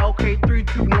 play, okay, 3,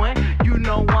 2, 1. You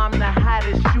know I'm the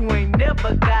hottest. You ain't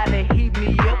never gotta heat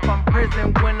me up. I'm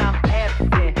present when I'm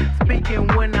absent, speaking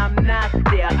when I'm not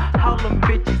there. Call them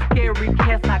bitches scary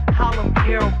cats. I call them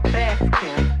Carol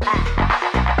Baskin.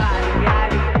 Body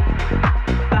yaddy,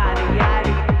 body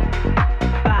yaddy,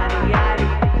 body yaddy, body yaddy,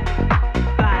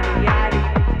 body yaddy,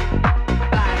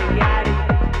 body yaddy,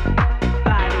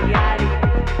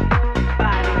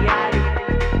 body yaddy,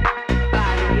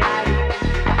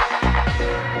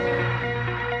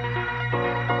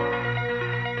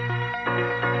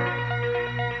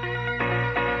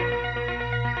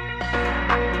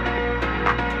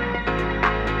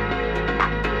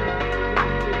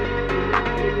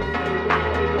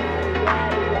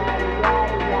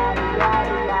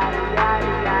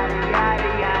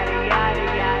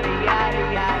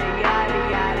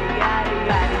 body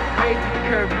yaddy. Crazy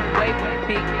curvy, wavy,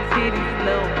 big titties,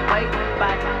 little white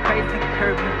body. Crazy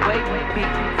curvy, wavy,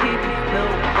 big titties,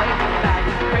 little white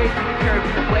body. Crazy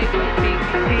curvy, wavy, big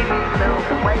titties, little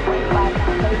white body.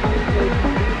 Crazy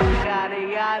curvy, yada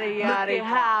yada yada. Look at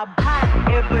how hot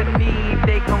Ebony,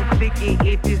 they gon' click it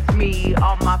if it's me.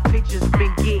 All my pictures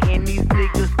been getting these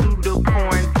niggas through the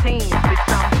quarantine. Bitch,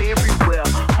 I'm very well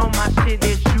on my shit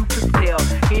as you can tell.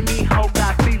 Any hoe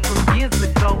got beef from years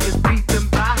ago is beefing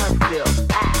by herself.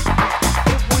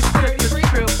 If we took a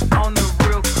trip on the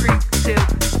real creep tip,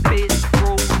 bitch,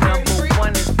 rule number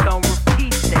 1 is gon'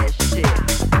 repeat that shit.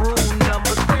 Rule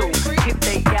number 2, if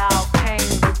they all came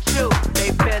with you, they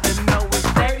better know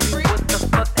exactly what the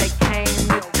fuck they came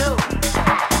to do.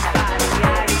 Body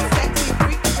yaddy, sexy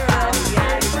freak girl,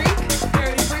 dirty freak,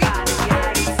 dirty freak, body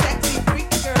yaddy, sexy freak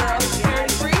girl,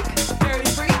 dirty freak, dirty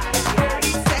freak,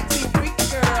 dirty sexy freak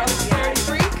girl, dirty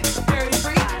freak, dirty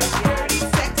freak, dirty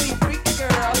sexy freak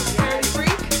girl, dirty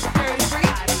freak, dirty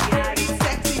freak, dirty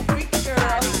sexy freak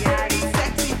girl, dirty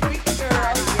sexy freak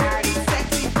girl, dirty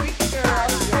sexy freak girl,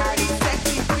 dirty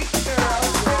sexy freak girl,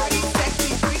 dirty sexy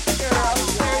freak girl,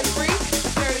 dirty freak,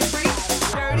 dirty freak,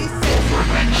 dirty sexy.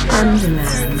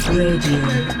 Underland Radio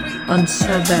on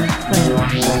Sub FM.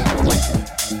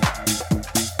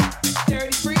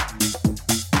 Dirty freak.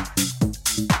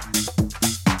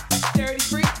 Dirty freak. Dirty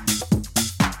freak.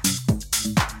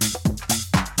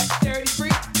 Dirty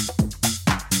freak.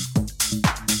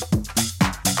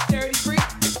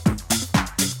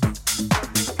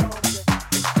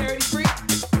 Dirty freak. Dirty freak. Dirty freak.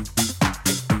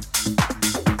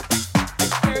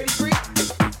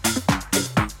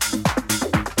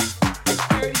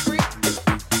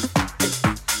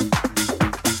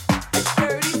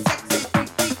 Dirty sexy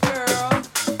freaky girl. Dirty freak.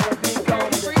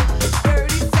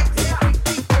 Dirty sexy freaky girl. Dirty freak.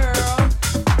 Dirty sexy freaky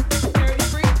girl. Dirty freak.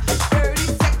 Dirty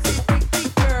sexy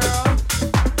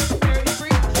freaky girl. Dirty freak.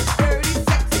 Dirty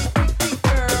sexy freaky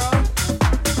girl.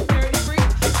 Dirty freak.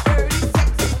 Dirty sexy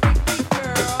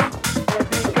freaky girl.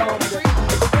 Dirty freak.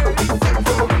 Dirty sexy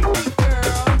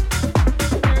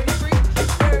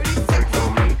freaky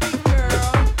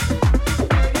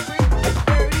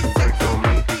girl. Dirty freak. Dirty sexy freaky girl.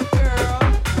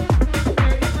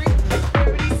 Dirty freak.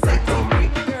 Dirty sexy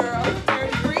freaky girl.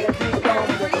 Dirty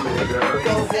freak.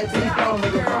 Go sexy, go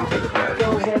with it. Go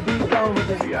ahead, be gone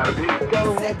with it. Go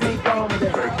sexy, go with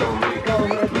it. Go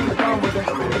ahead, be gone with it.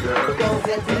 Go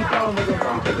sexy, go with it.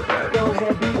 Go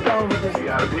ahead, be gone with it.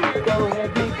 Go ahead,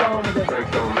 be gone with it. Go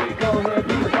ahead, be gone with it. Go ahead,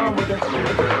 be gone with it.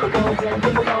 Go ahead,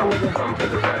 be gone with it.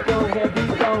 Go ahead, be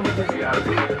gone with it. Go ahead, be gone with it. Go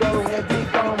ahead, be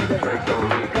gone with it. Go ahead,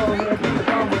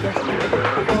 be gone with it.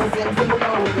 Go ahead, be gone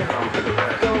with it.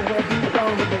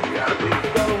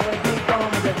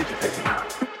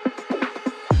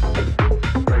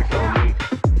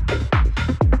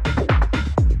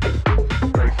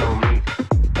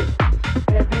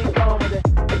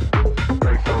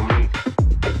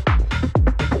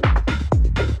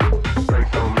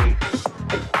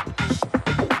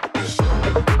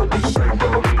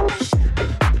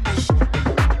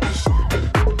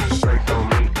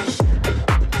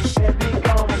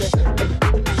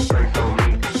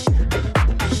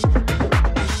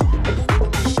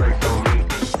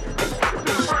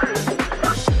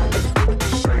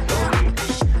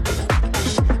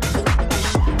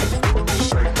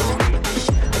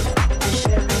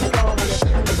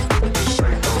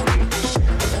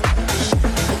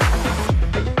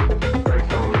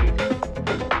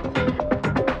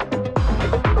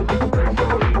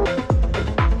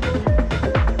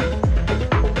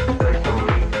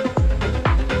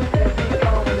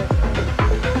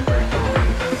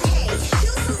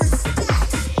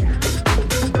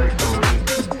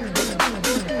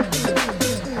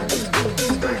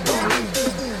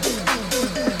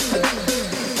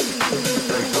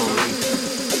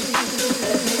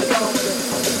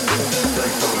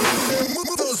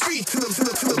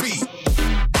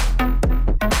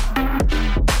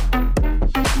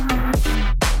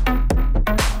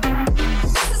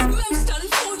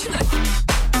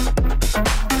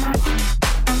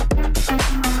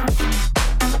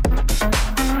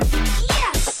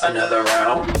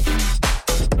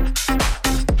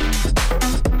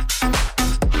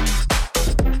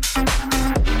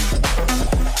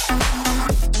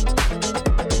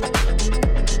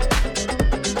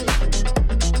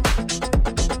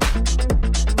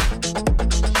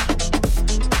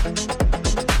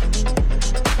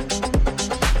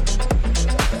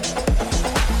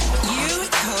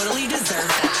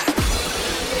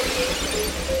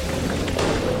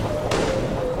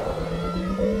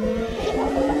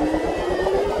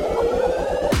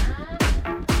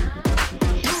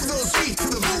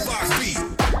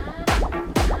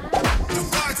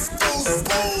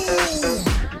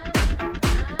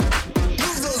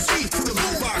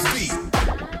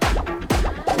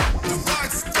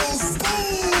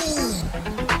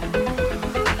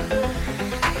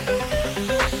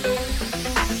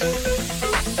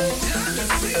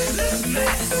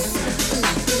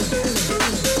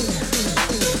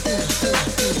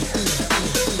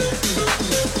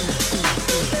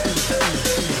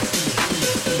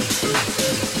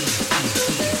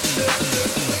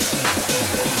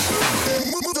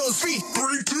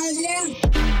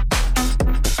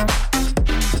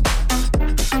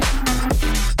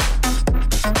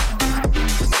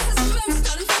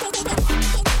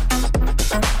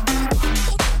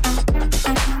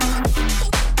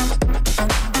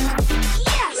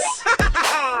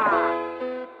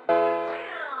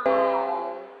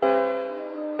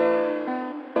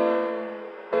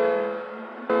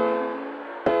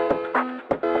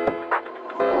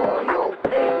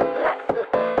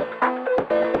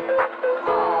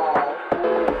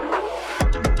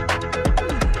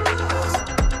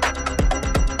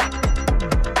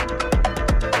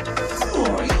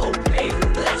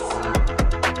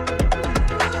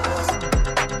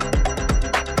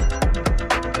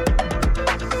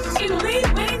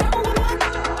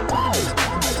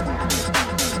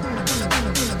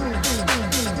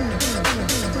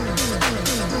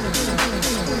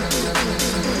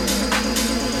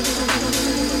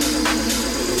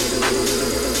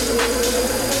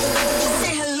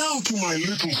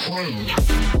 little friend.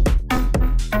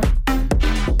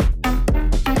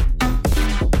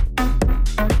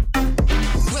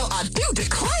 Well, I do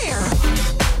declare.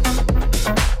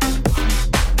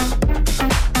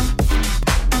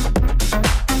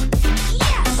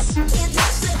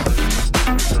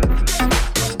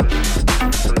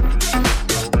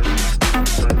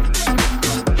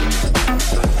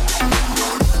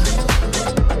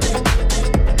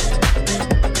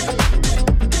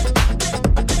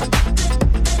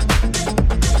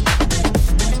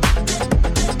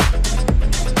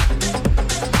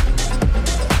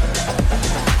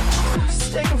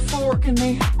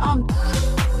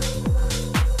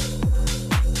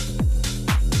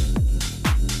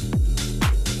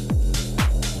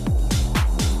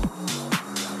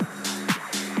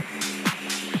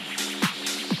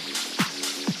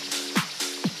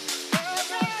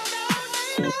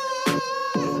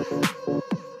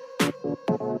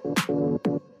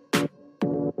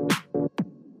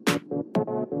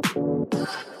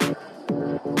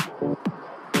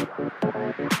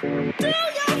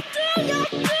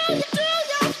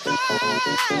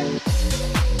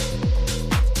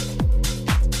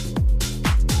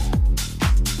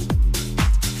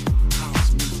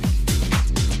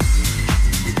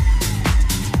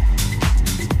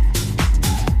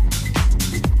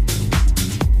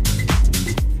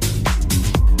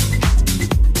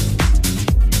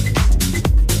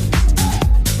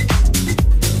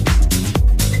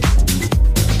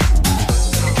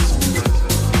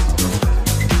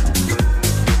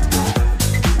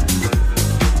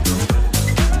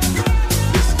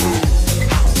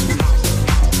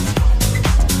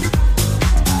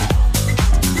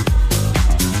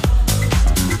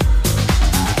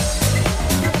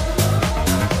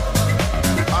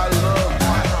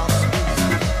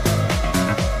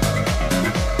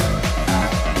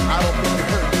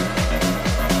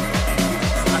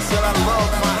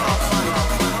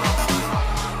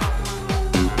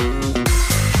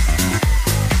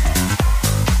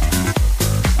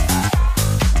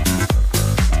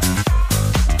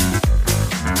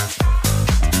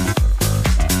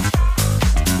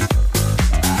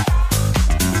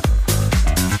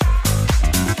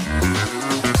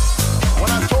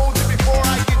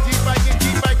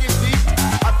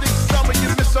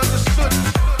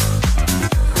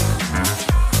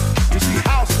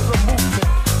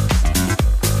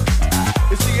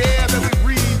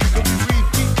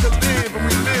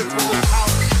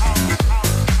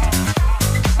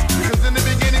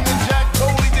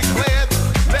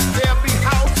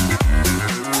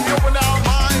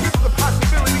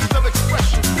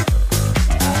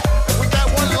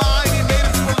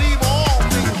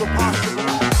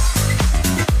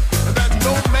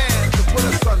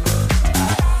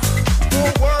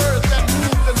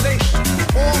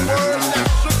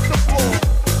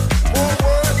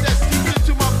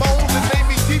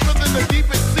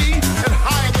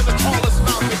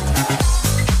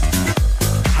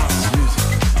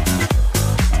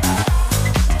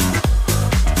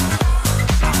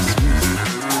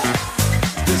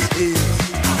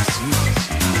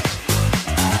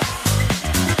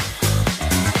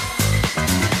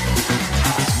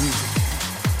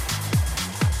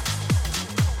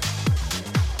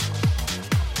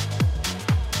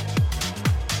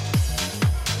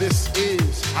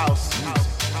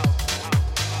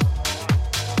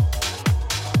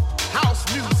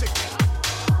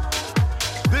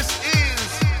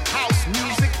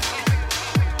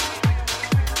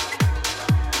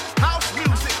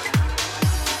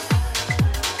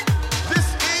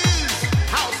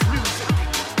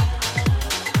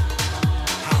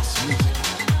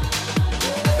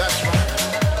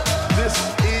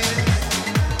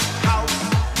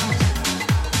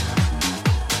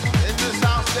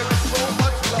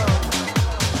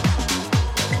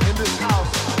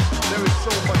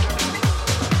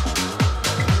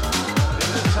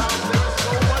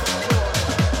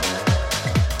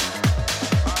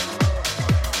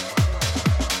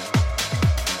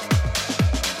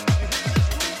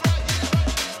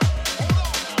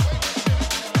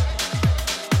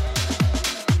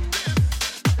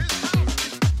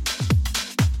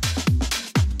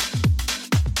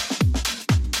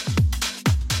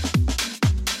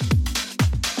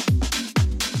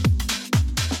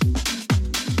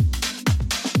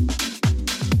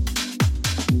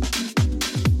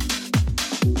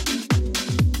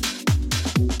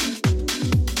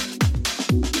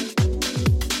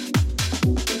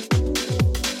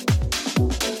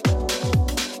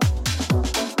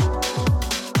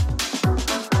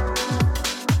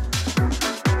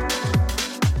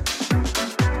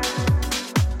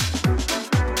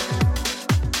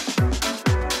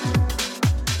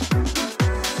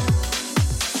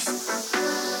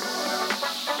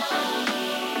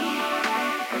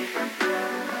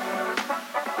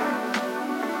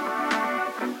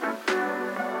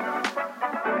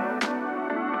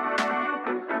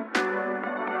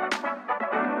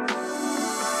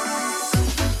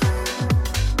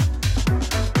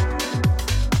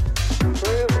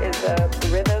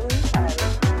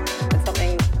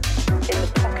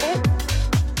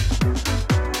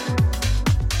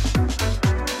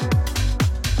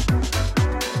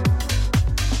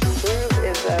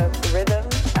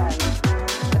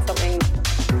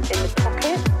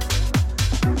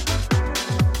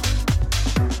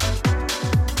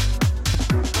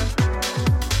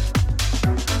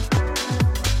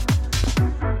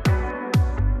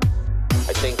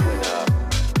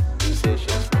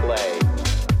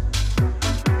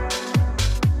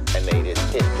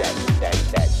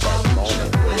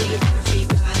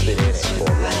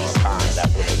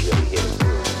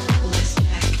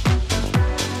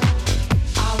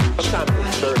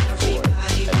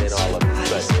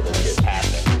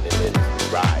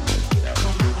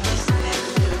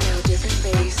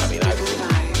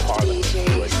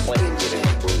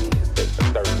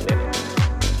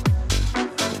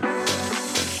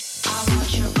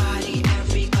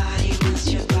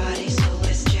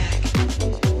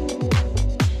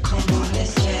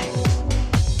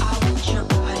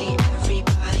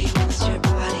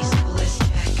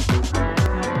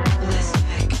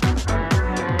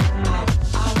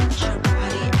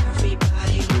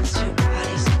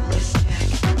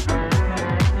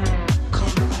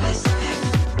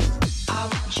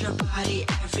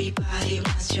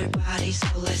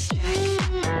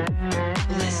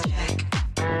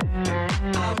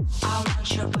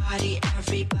 your body,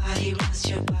 everybody wants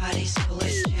your body, so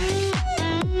let's check.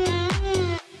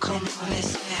 Come on,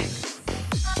 let's check.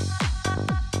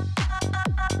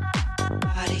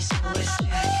 Body, so let's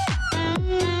check.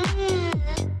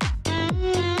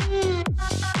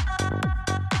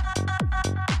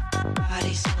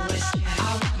 Body, so let's check.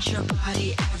 I want your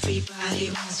body, everybody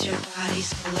wants your body,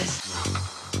 so let's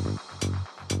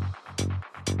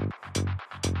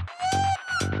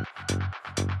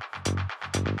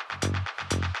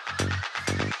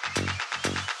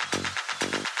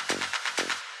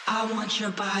I want your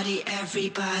body,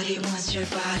 everybody wants your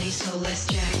body, so let's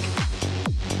check.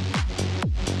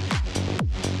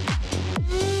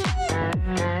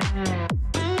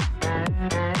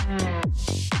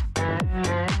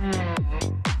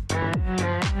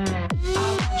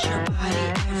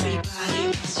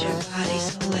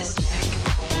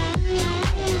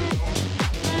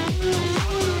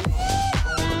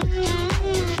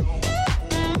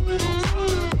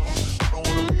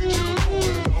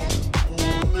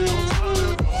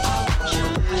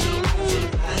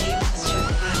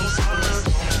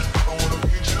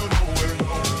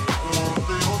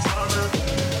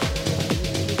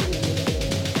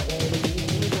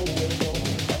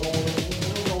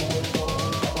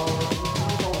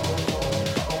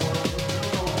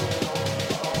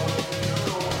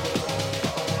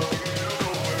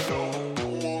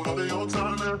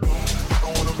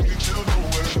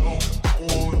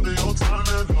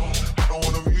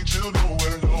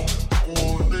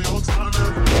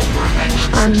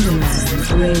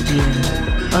 Underland Radio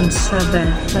on Sub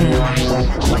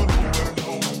FM.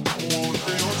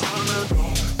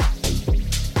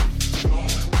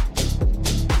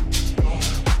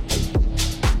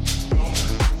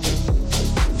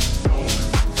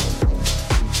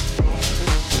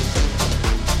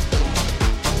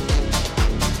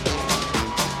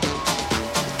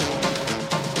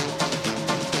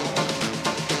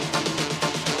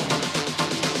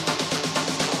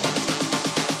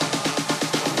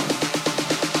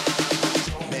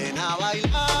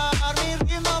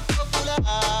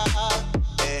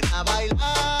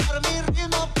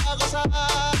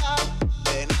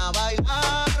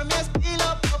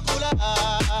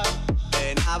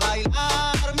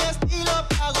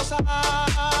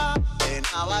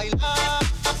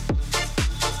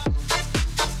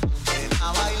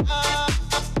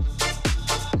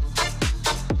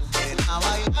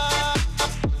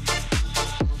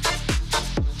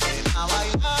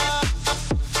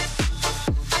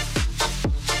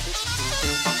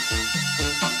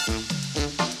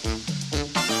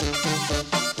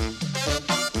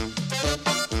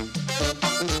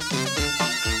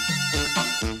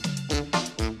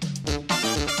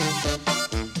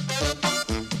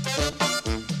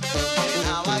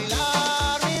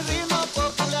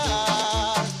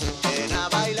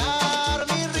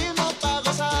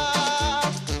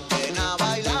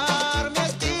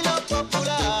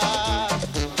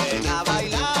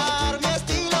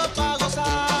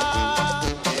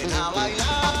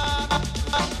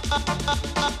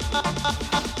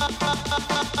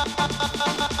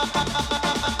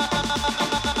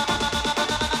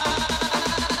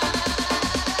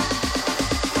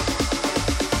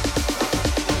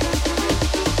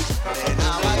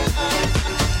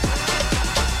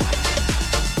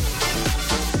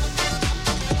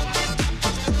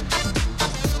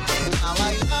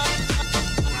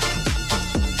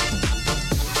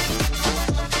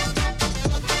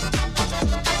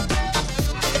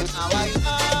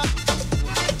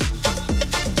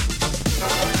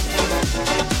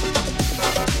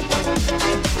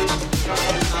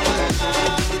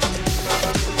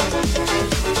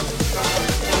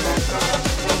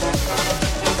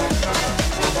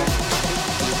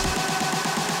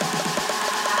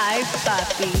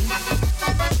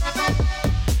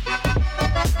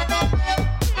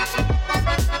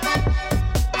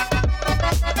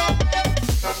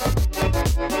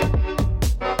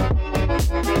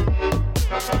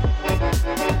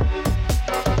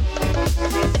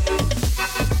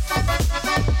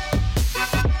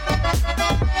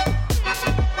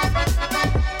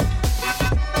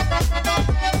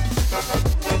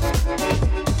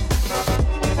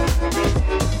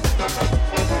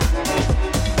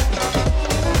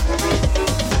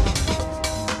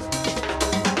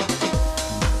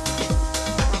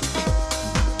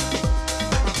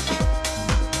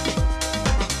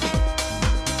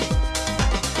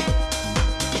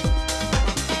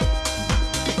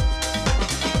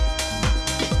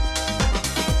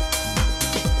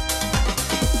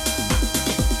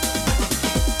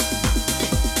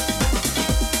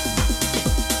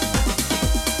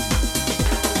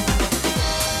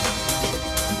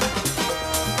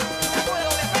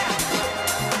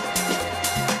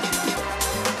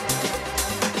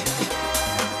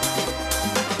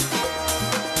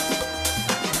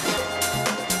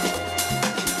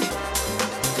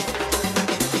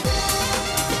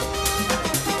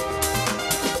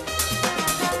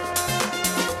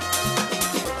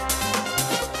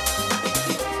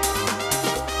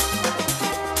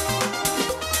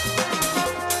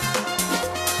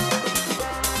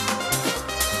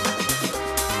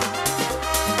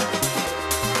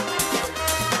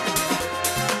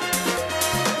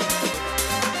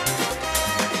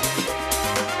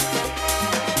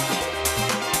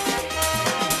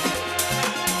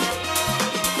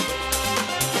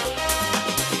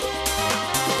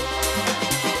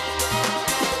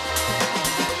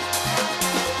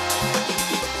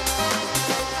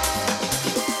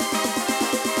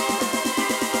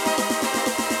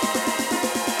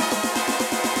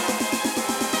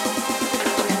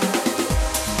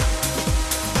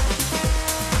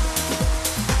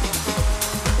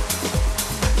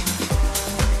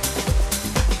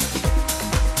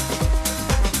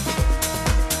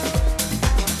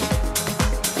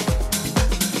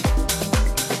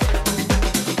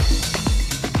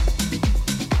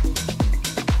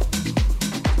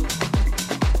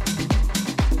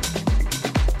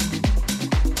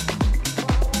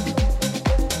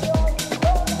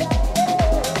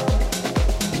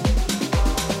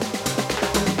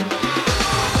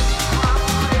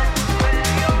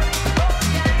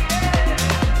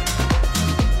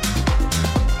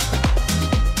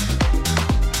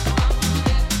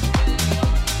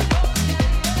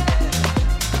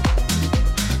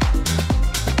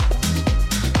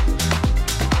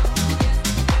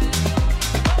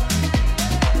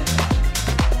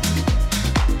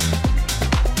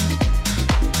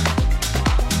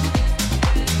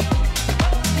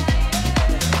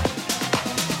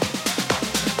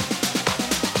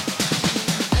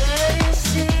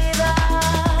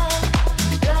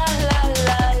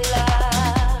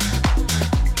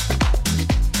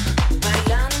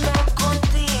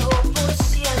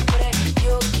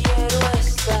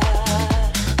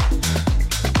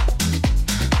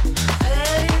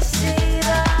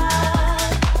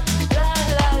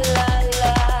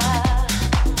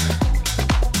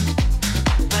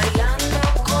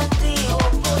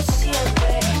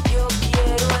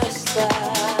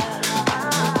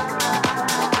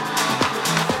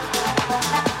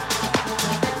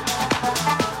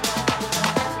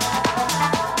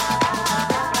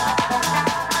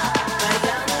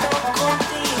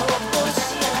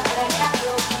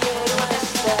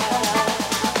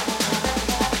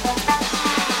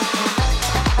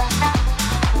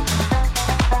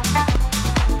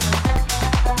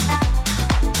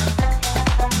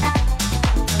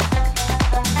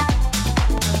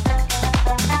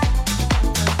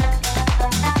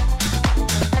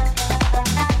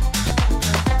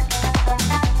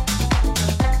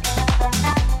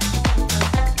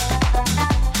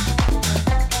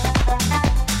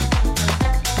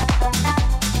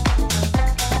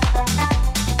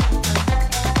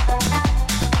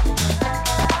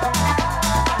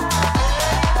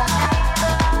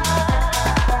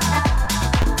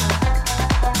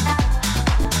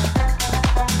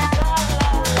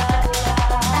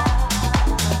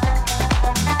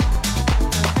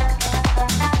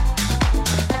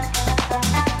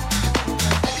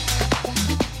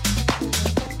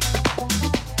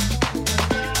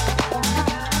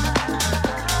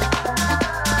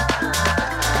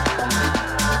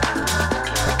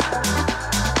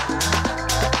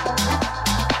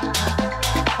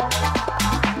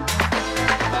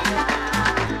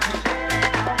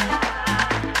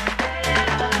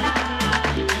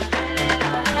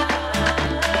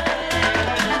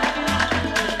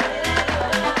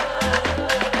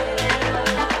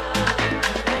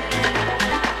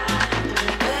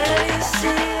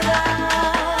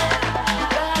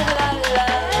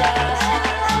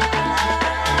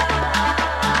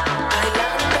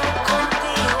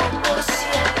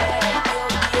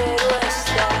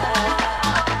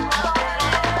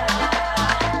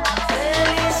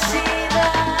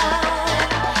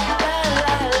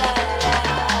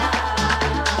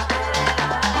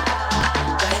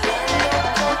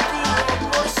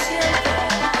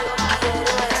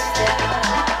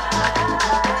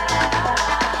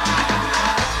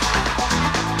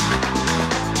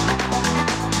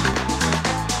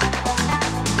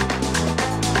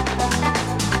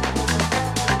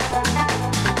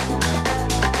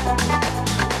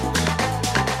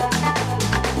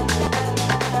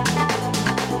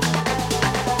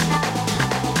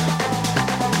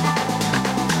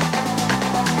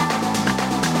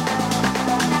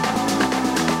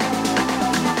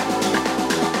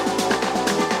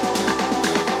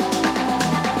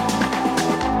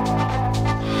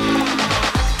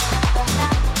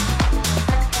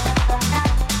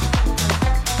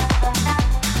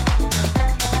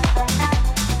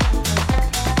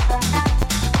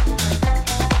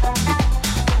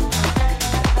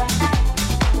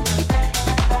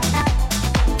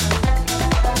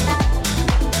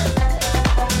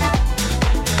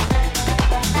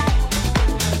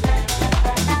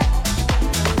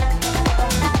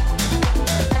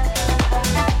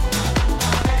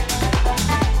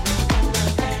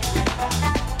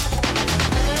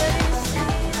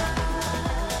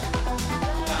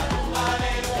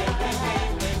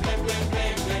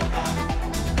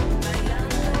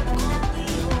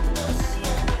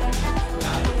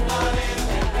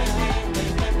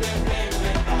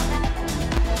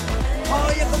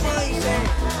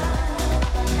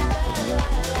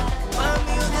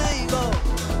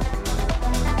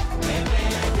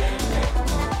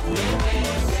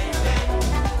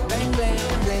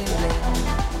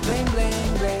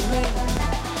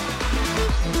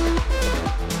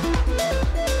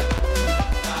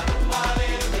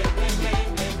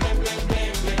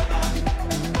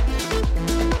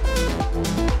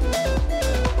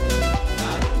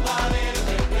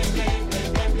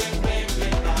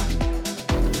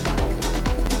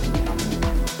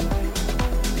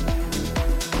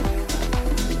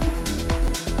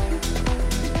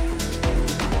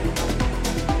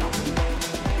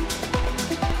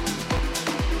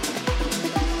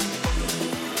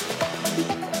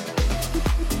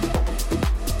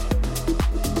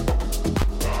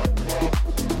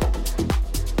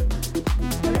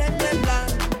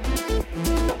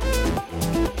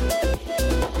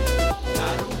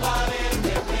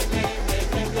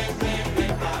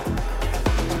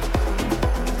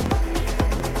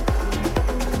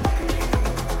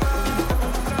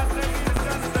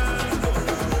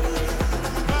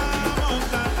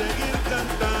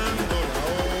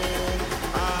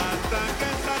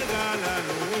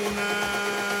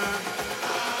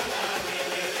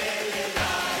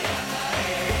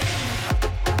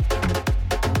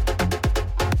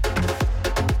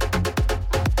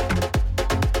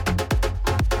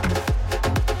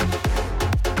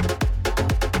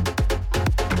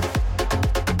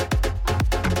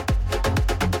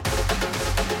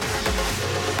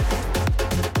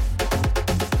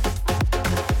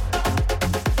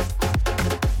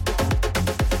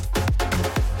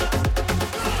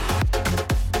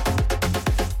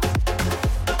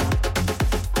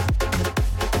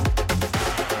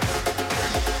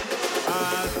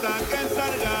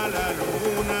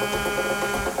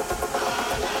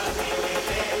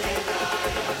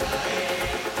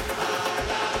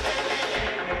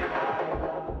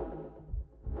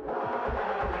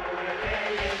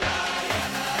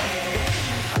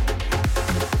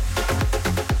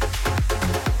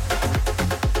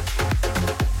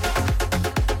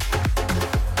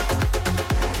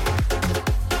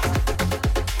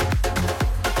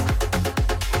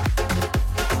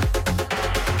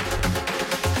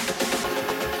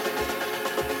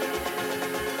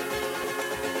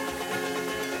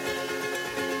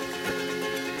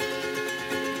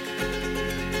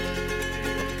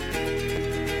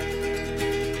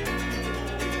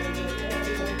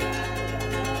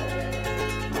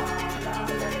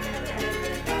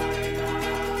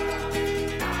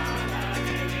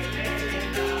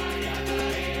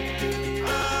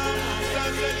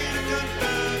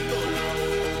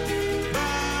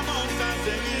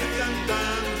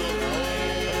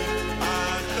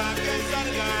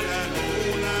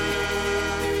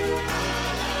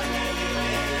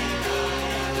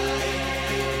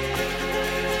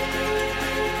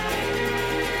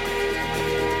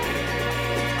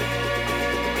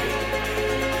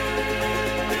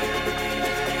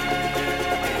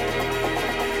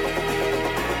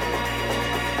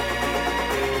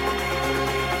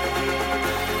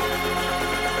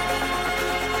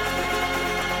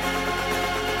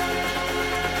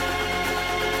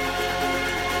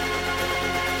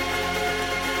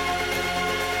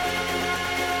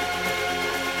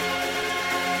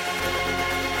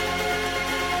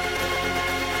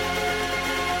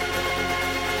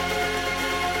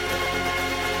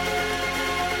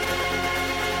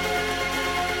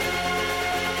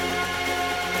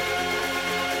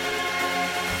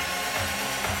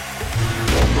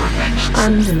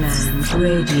 Underland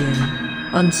Radio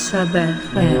on Sub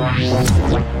FM.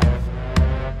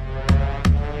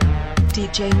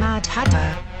 DJ Mad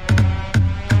Hatter.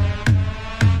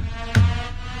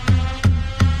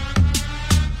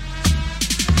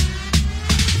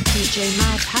 DJ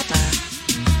Mad Hatter.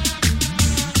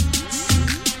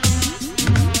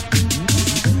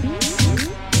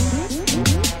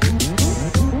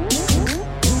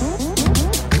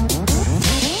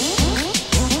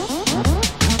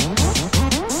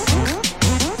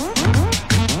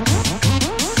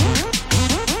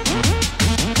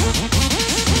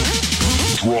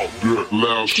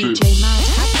 Loud shit. DJ Mad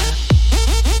Hatter.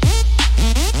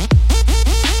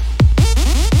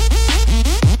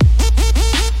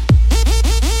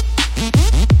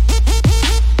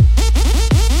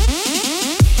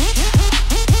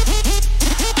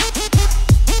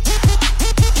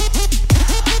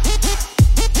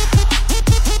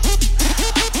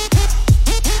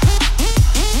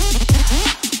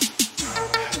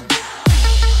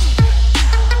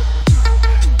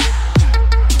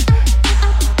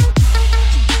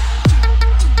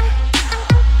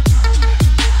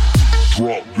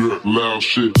 Loud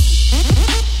shit.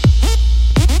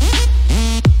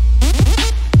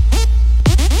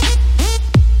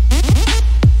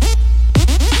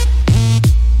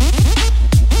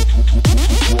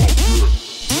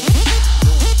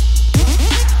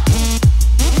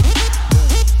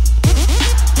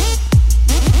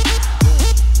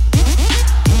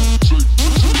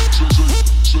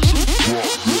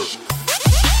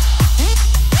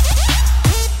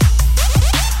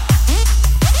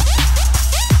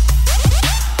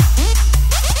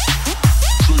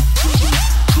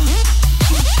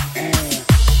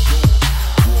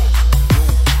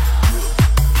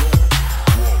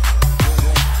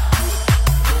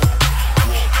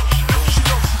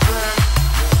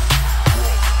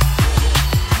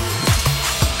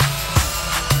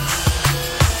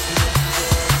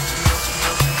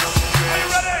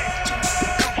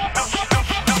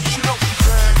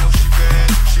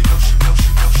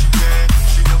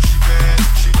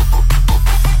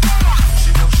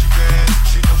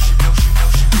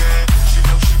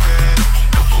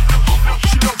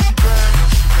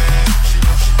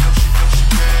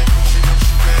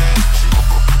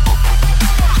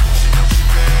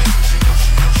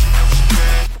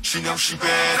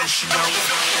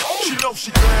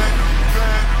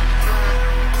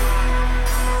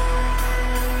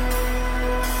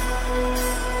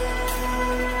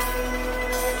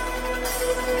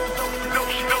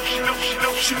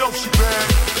 She knows she bad.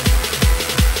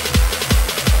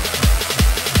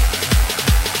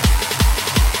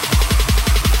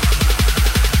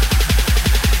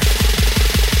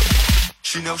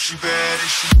 She knows she bad and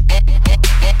she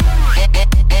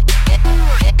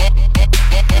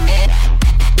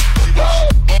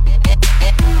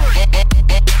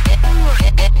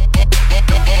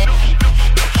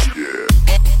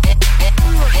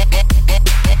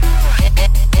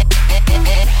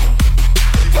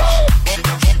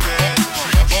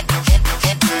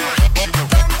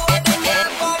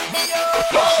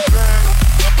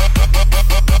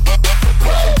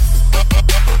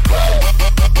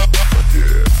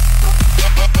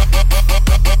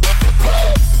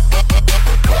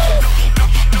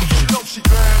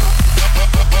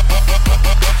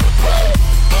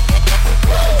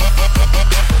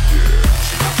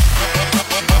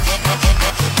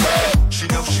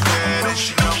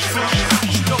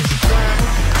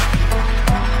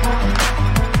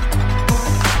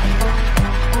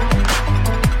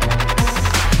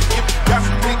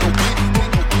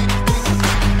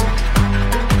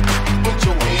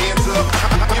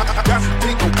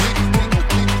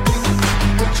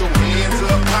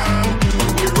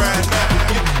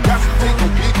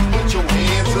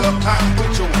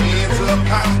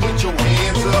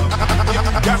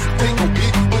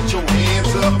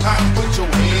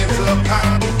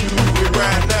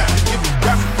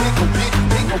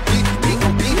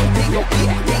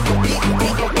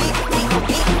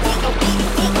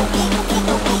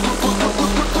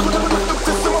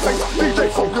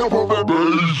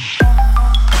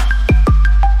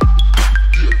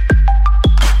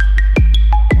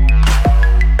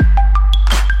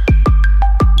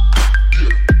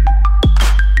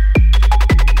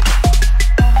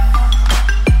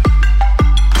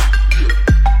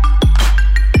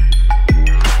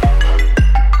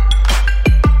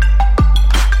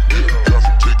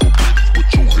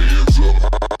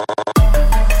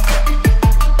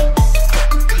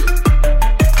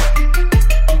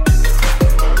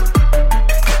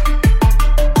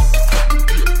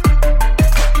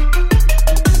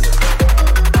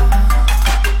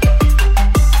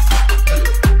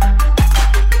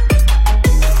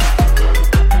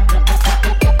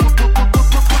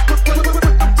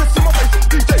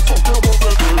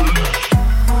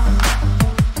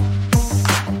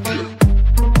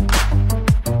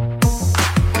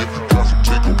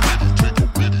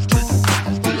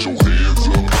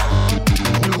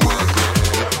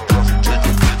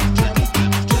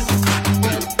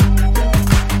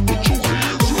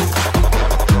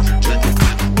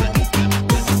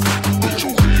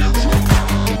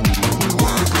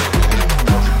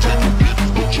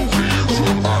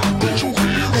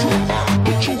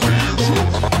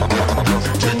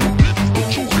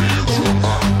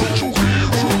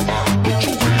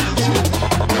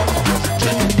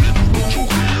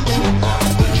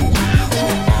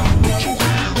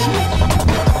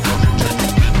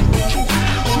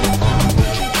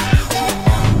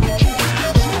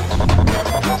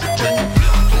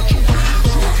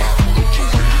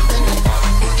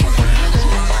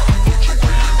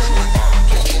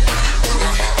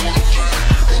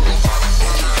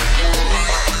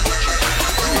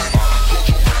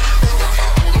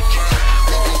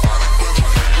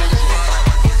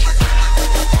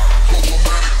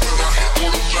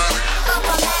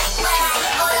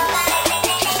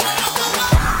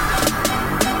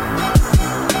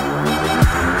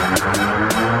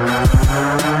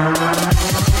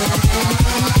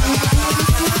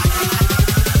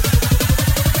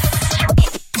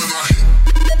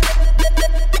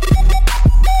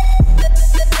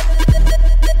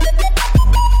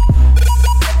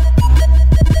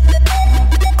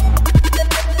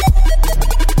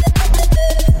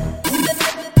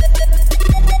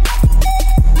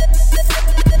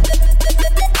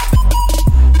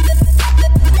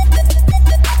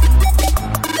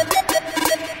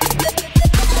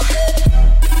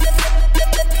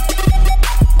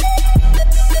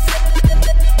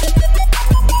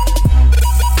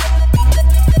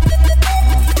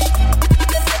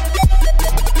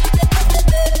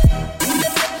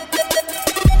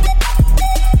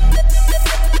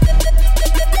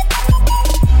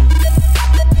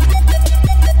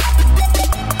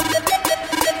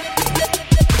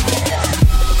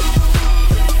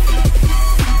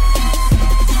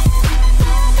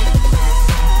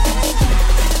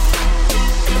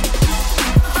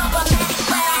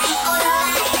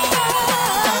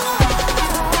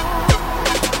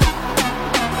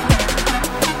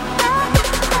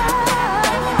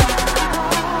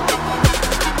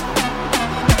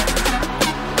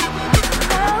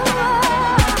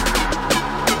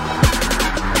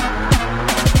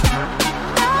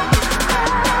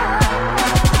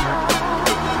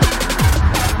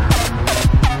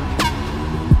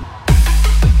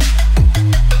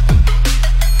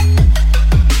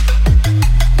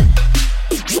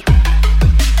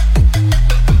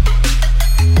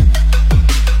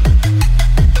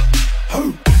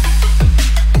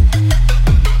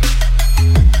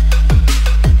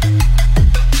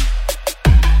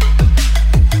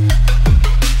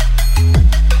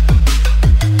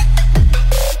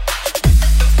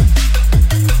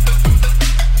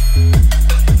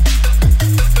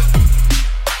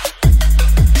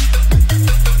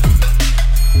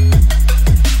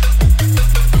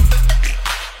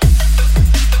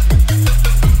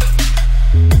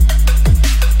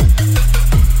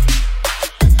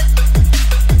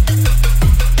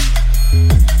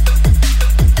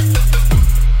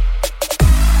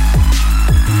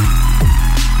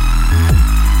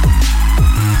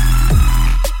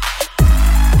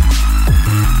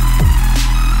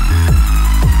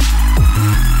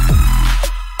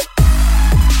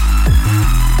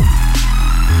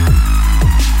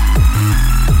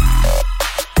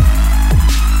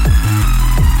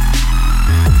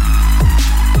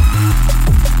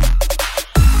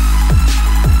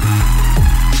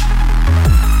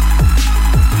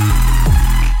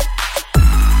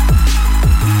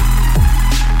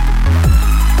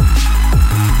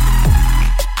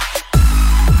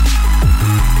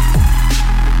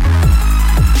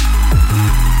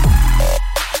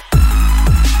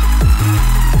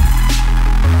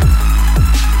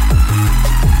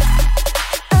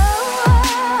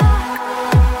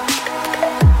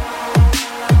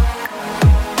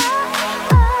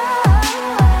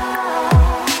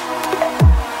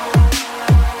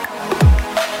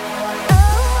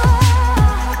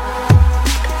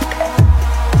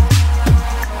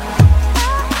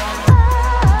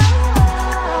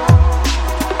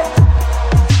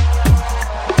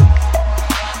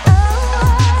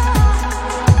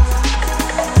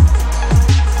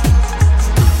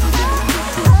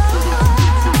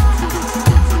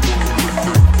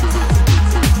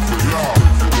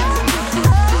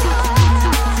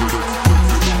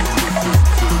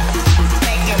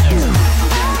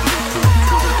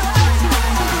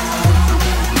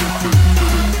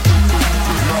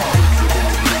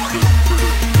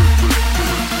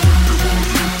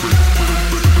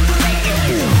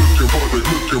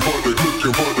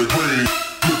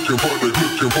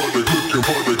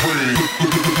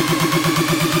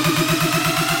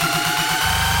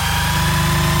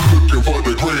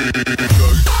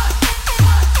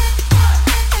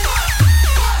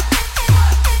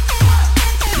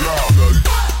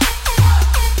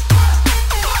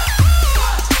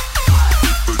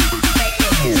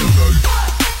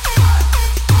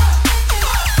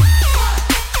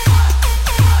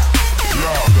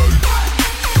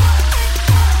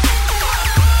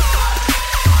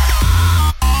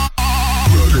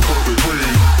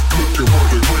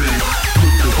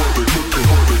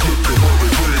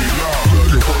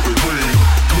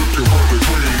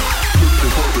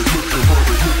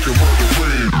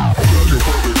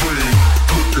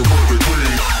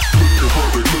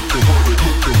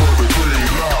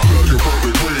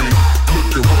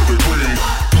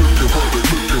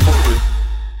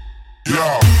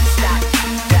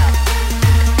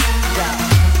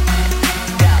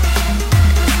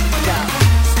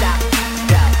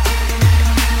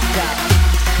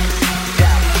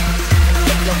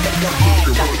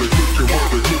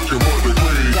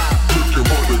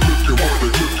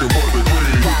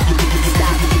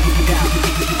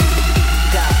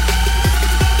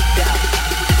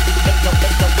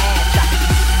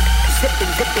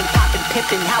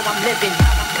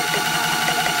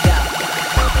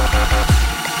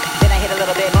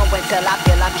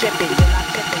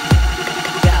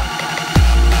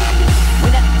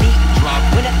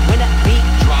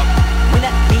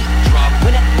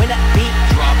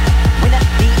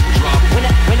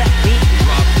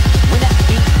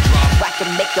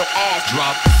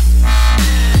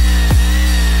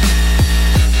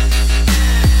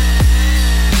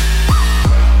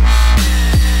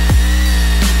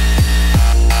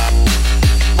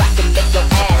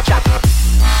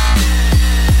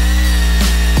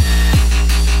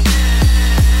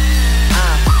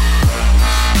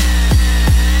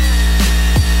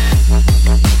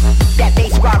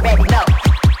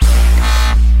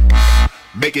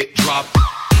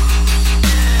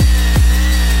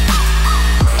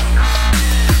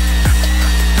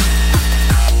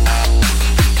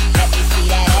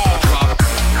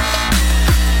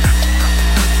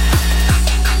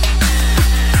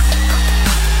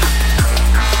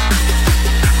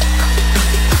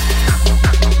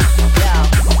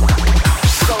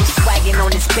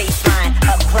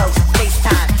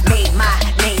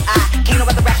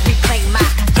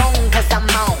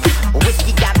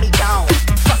Whiskey got me gone.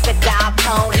 Fuck a dial.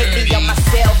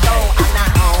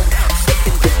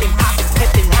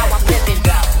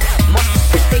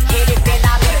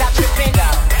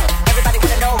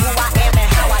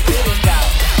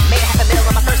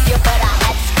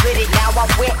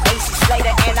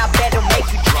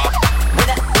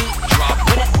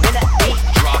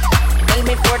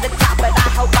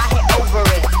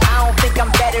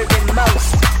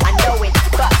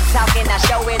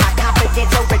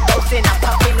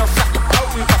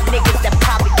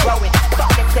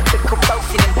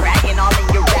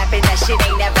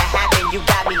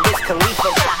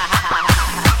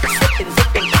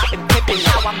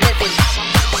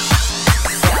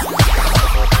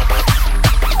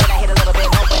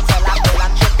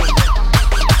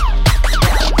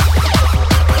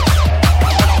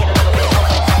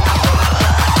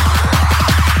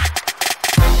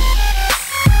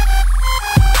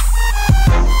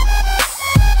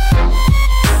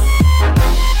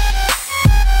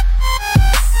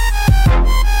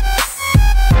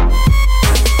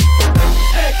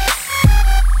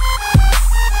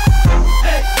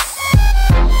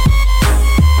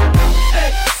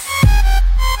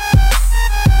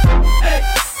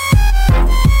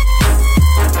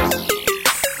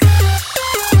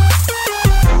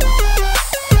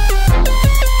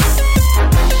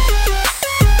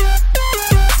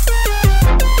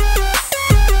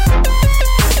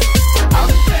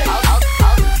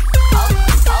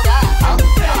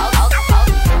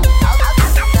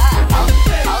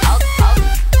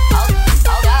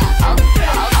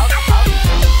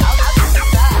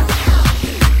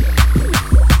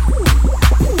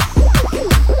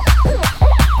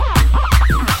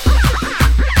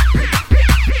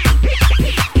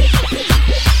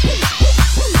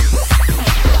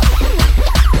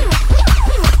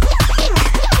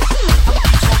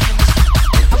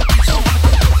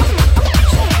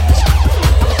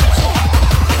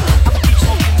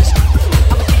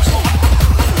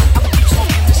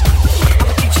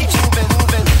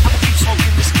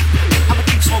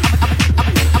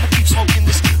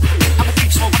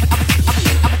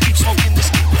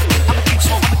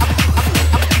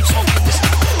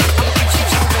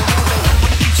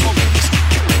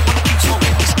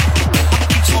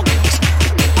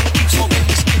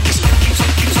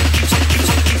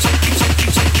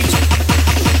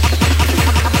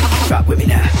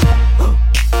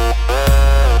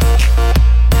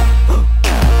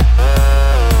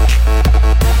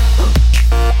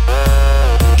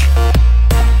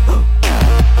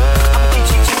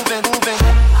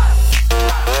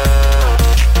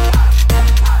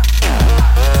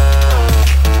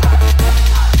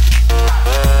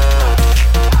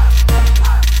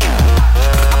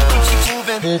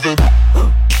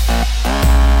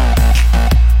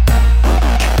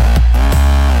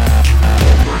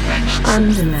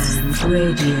 Underland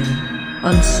Radio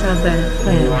on Sub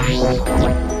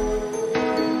FM.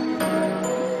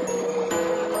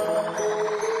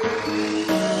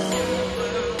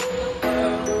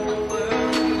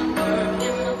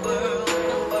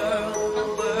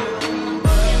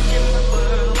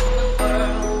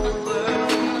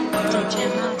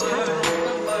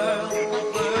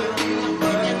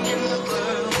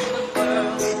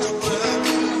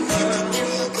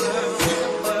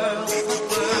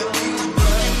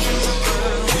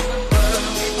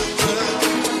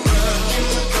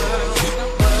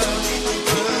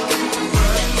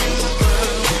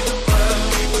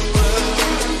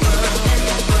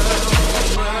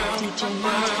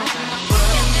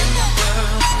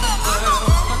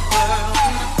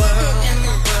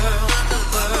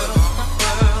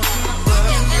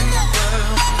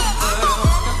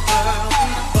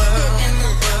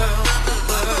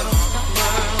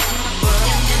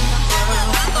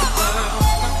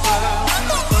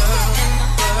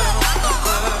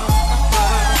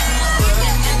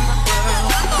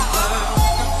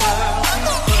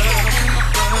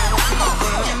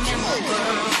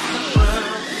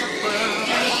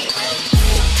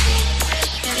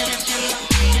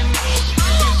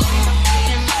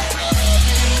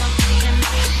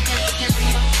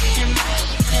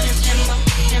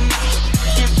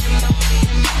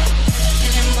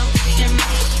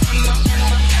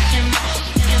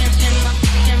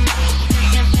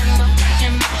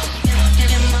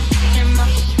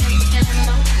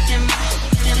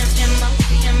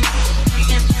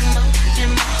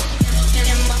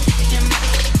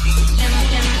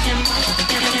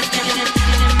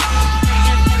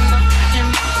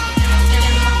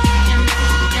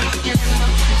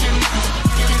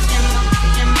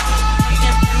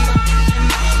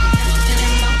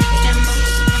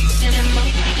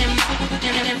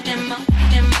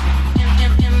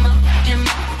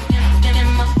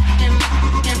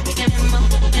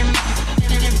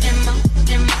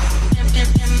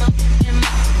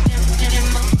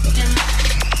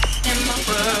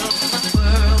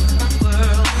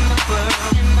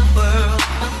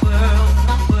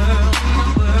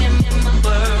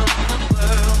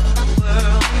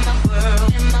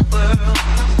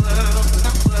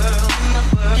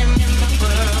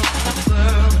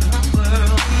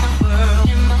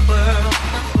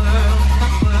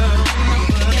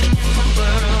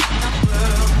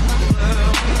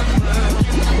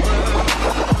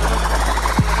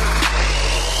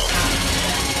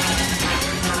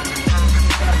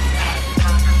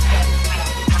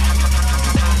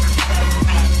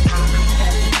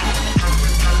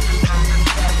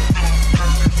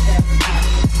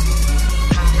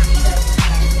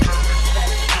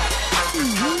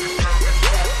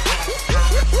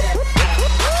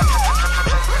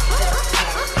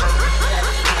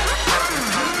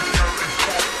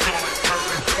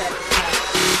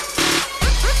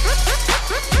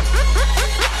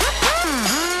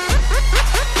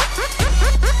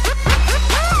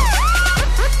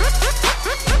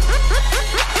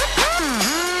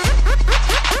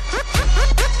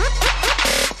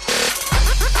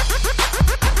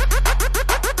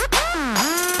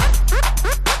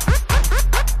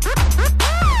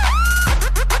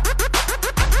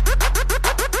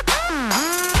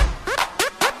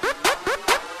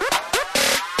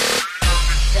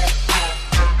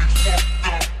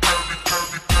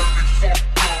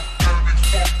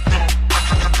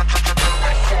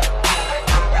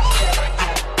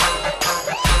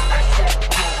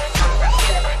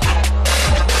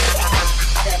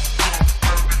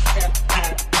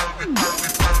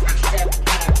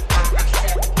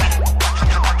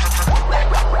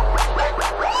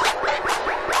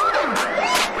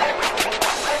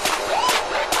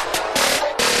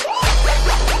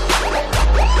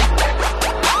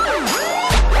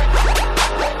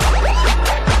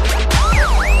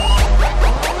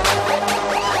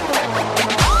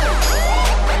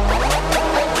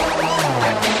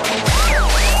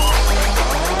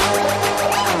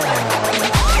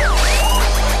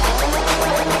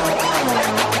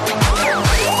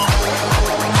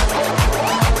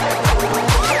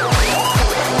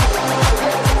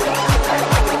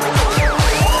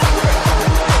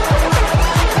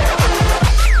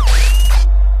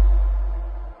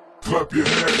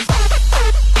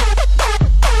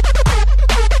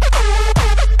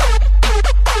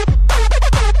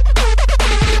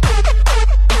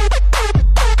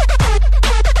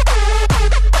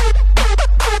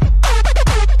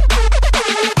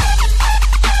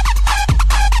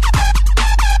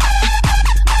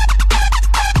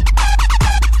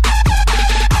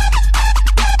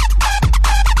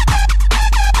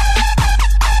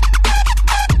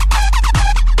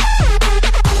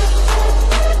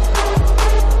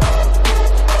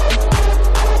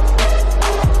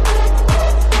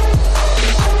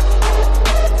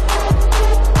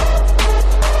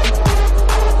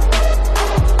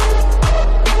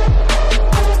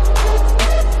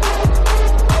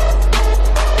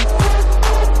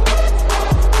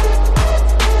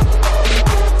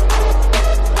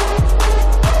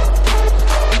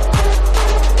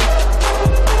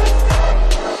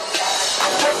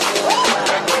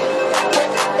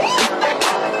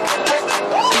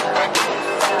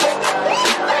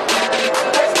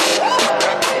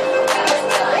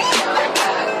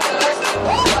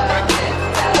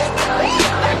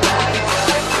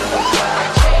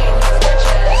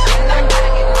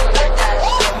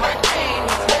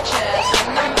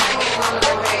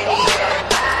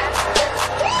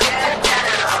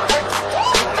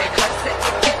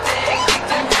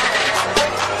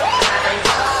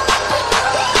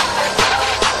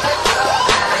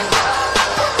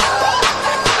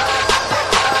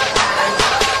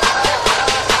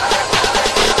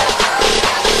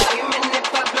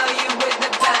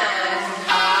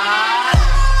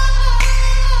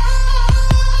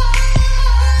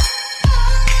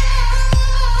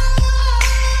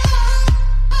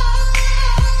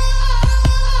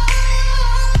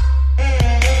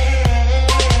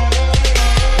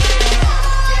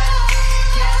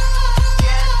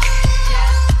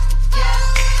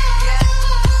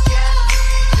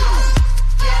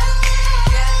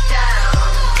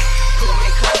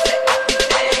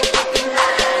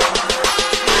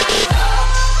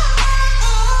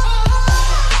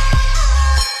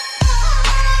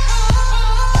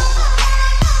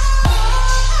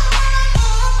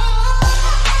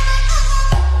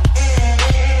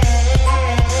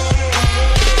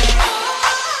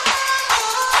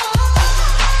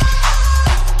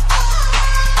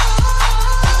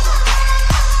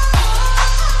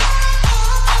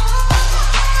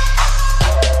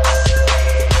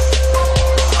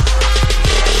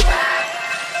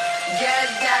 get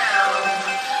down.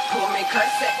 Pull me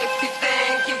closer if you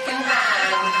think you can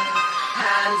hang.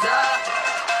 Hands up,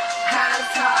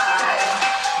 hands high.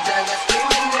 Don't go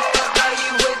screaming if I blow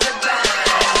you with the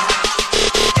bang.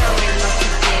 Tell me what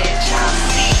you did, child.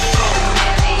 See for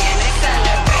a million,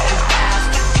 accelerating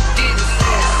fast. If you do this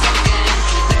in a second,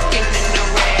 looking in the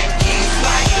rear views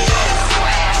while you go to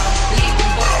swell.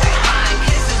 Leaving boys behind,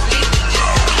 kisses leave you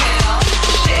just to kill.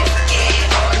 Shit,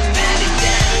 yeah, automatic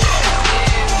down to do.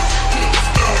 Who's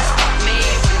gonna stop me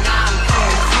when I'm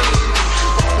coming through?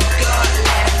 What we got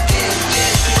left is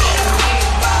just me and you,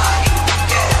 right?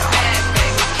 Get it back,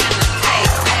 baby, can I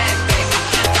take that, baby?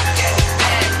 Can I get it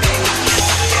back, baby? Can I get it back, baby? Can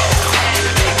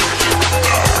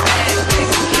I get it back, baby? Can I get it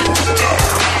back,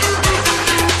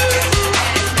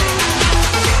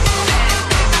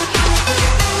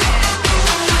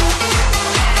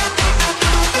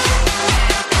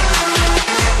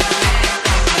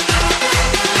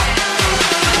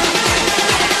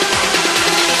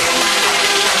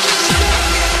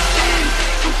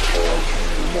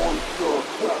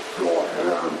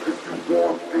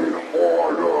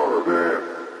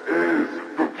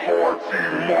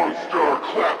 Monster,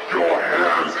 clap your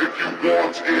hands if you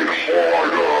want it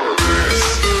harder. This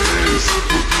is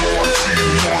the party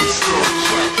monster.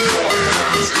 Clap your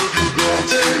hands if you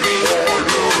want it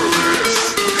harder.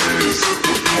 This is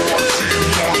the party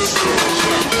monster.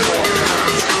 Clap your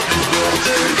hands if you want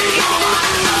it harder.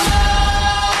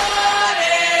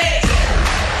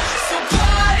 So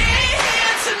party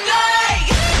here tonight.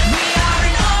 We are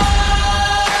an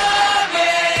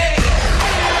army.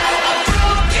 A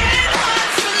broken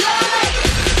hearts alive.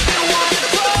 You wanna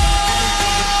party?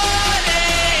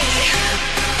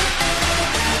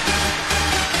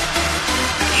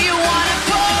 You wanna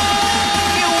party?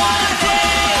 You wanna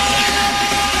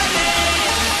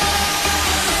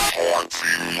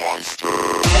Party monster.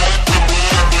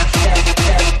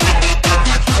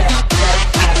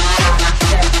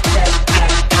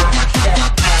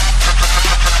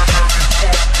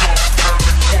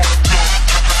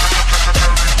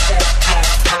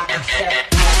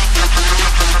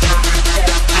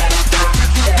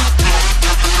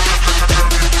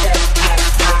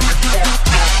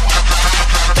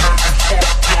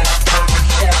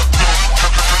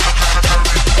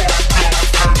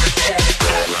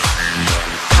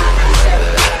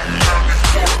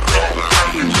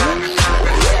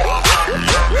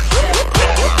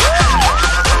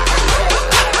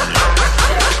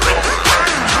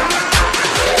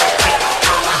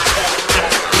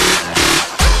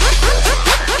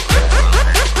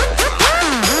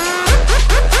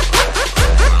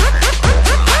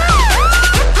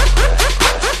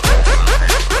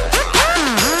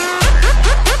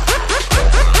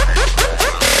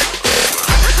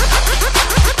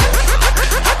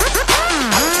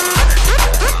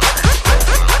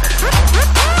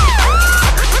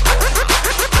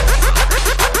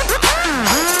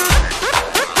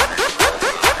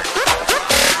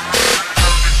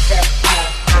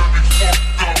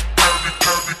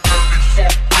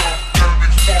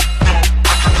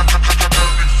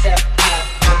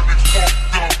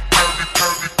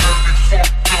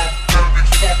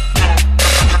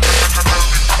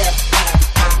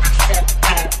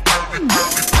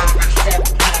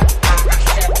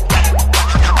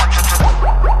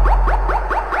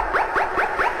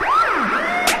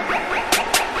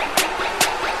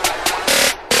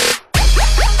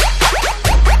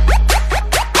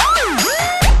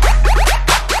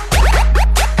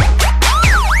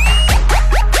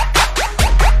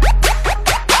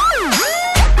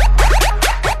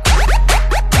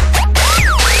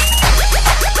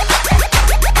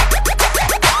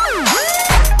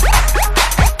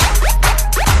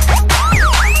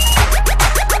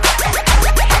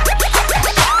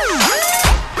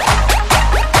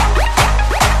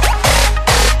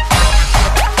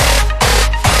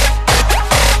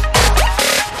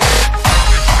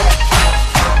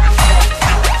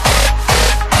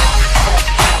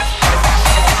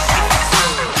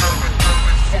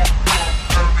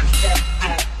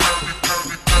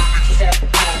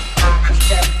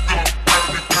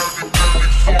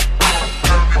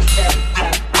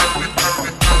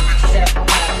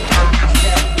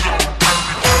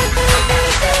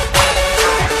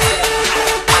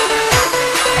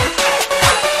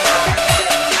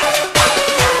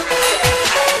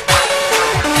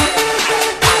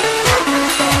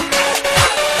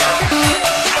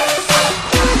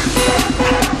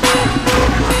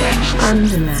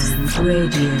 Underland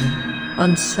Radio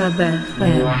on Sub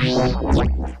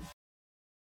FM.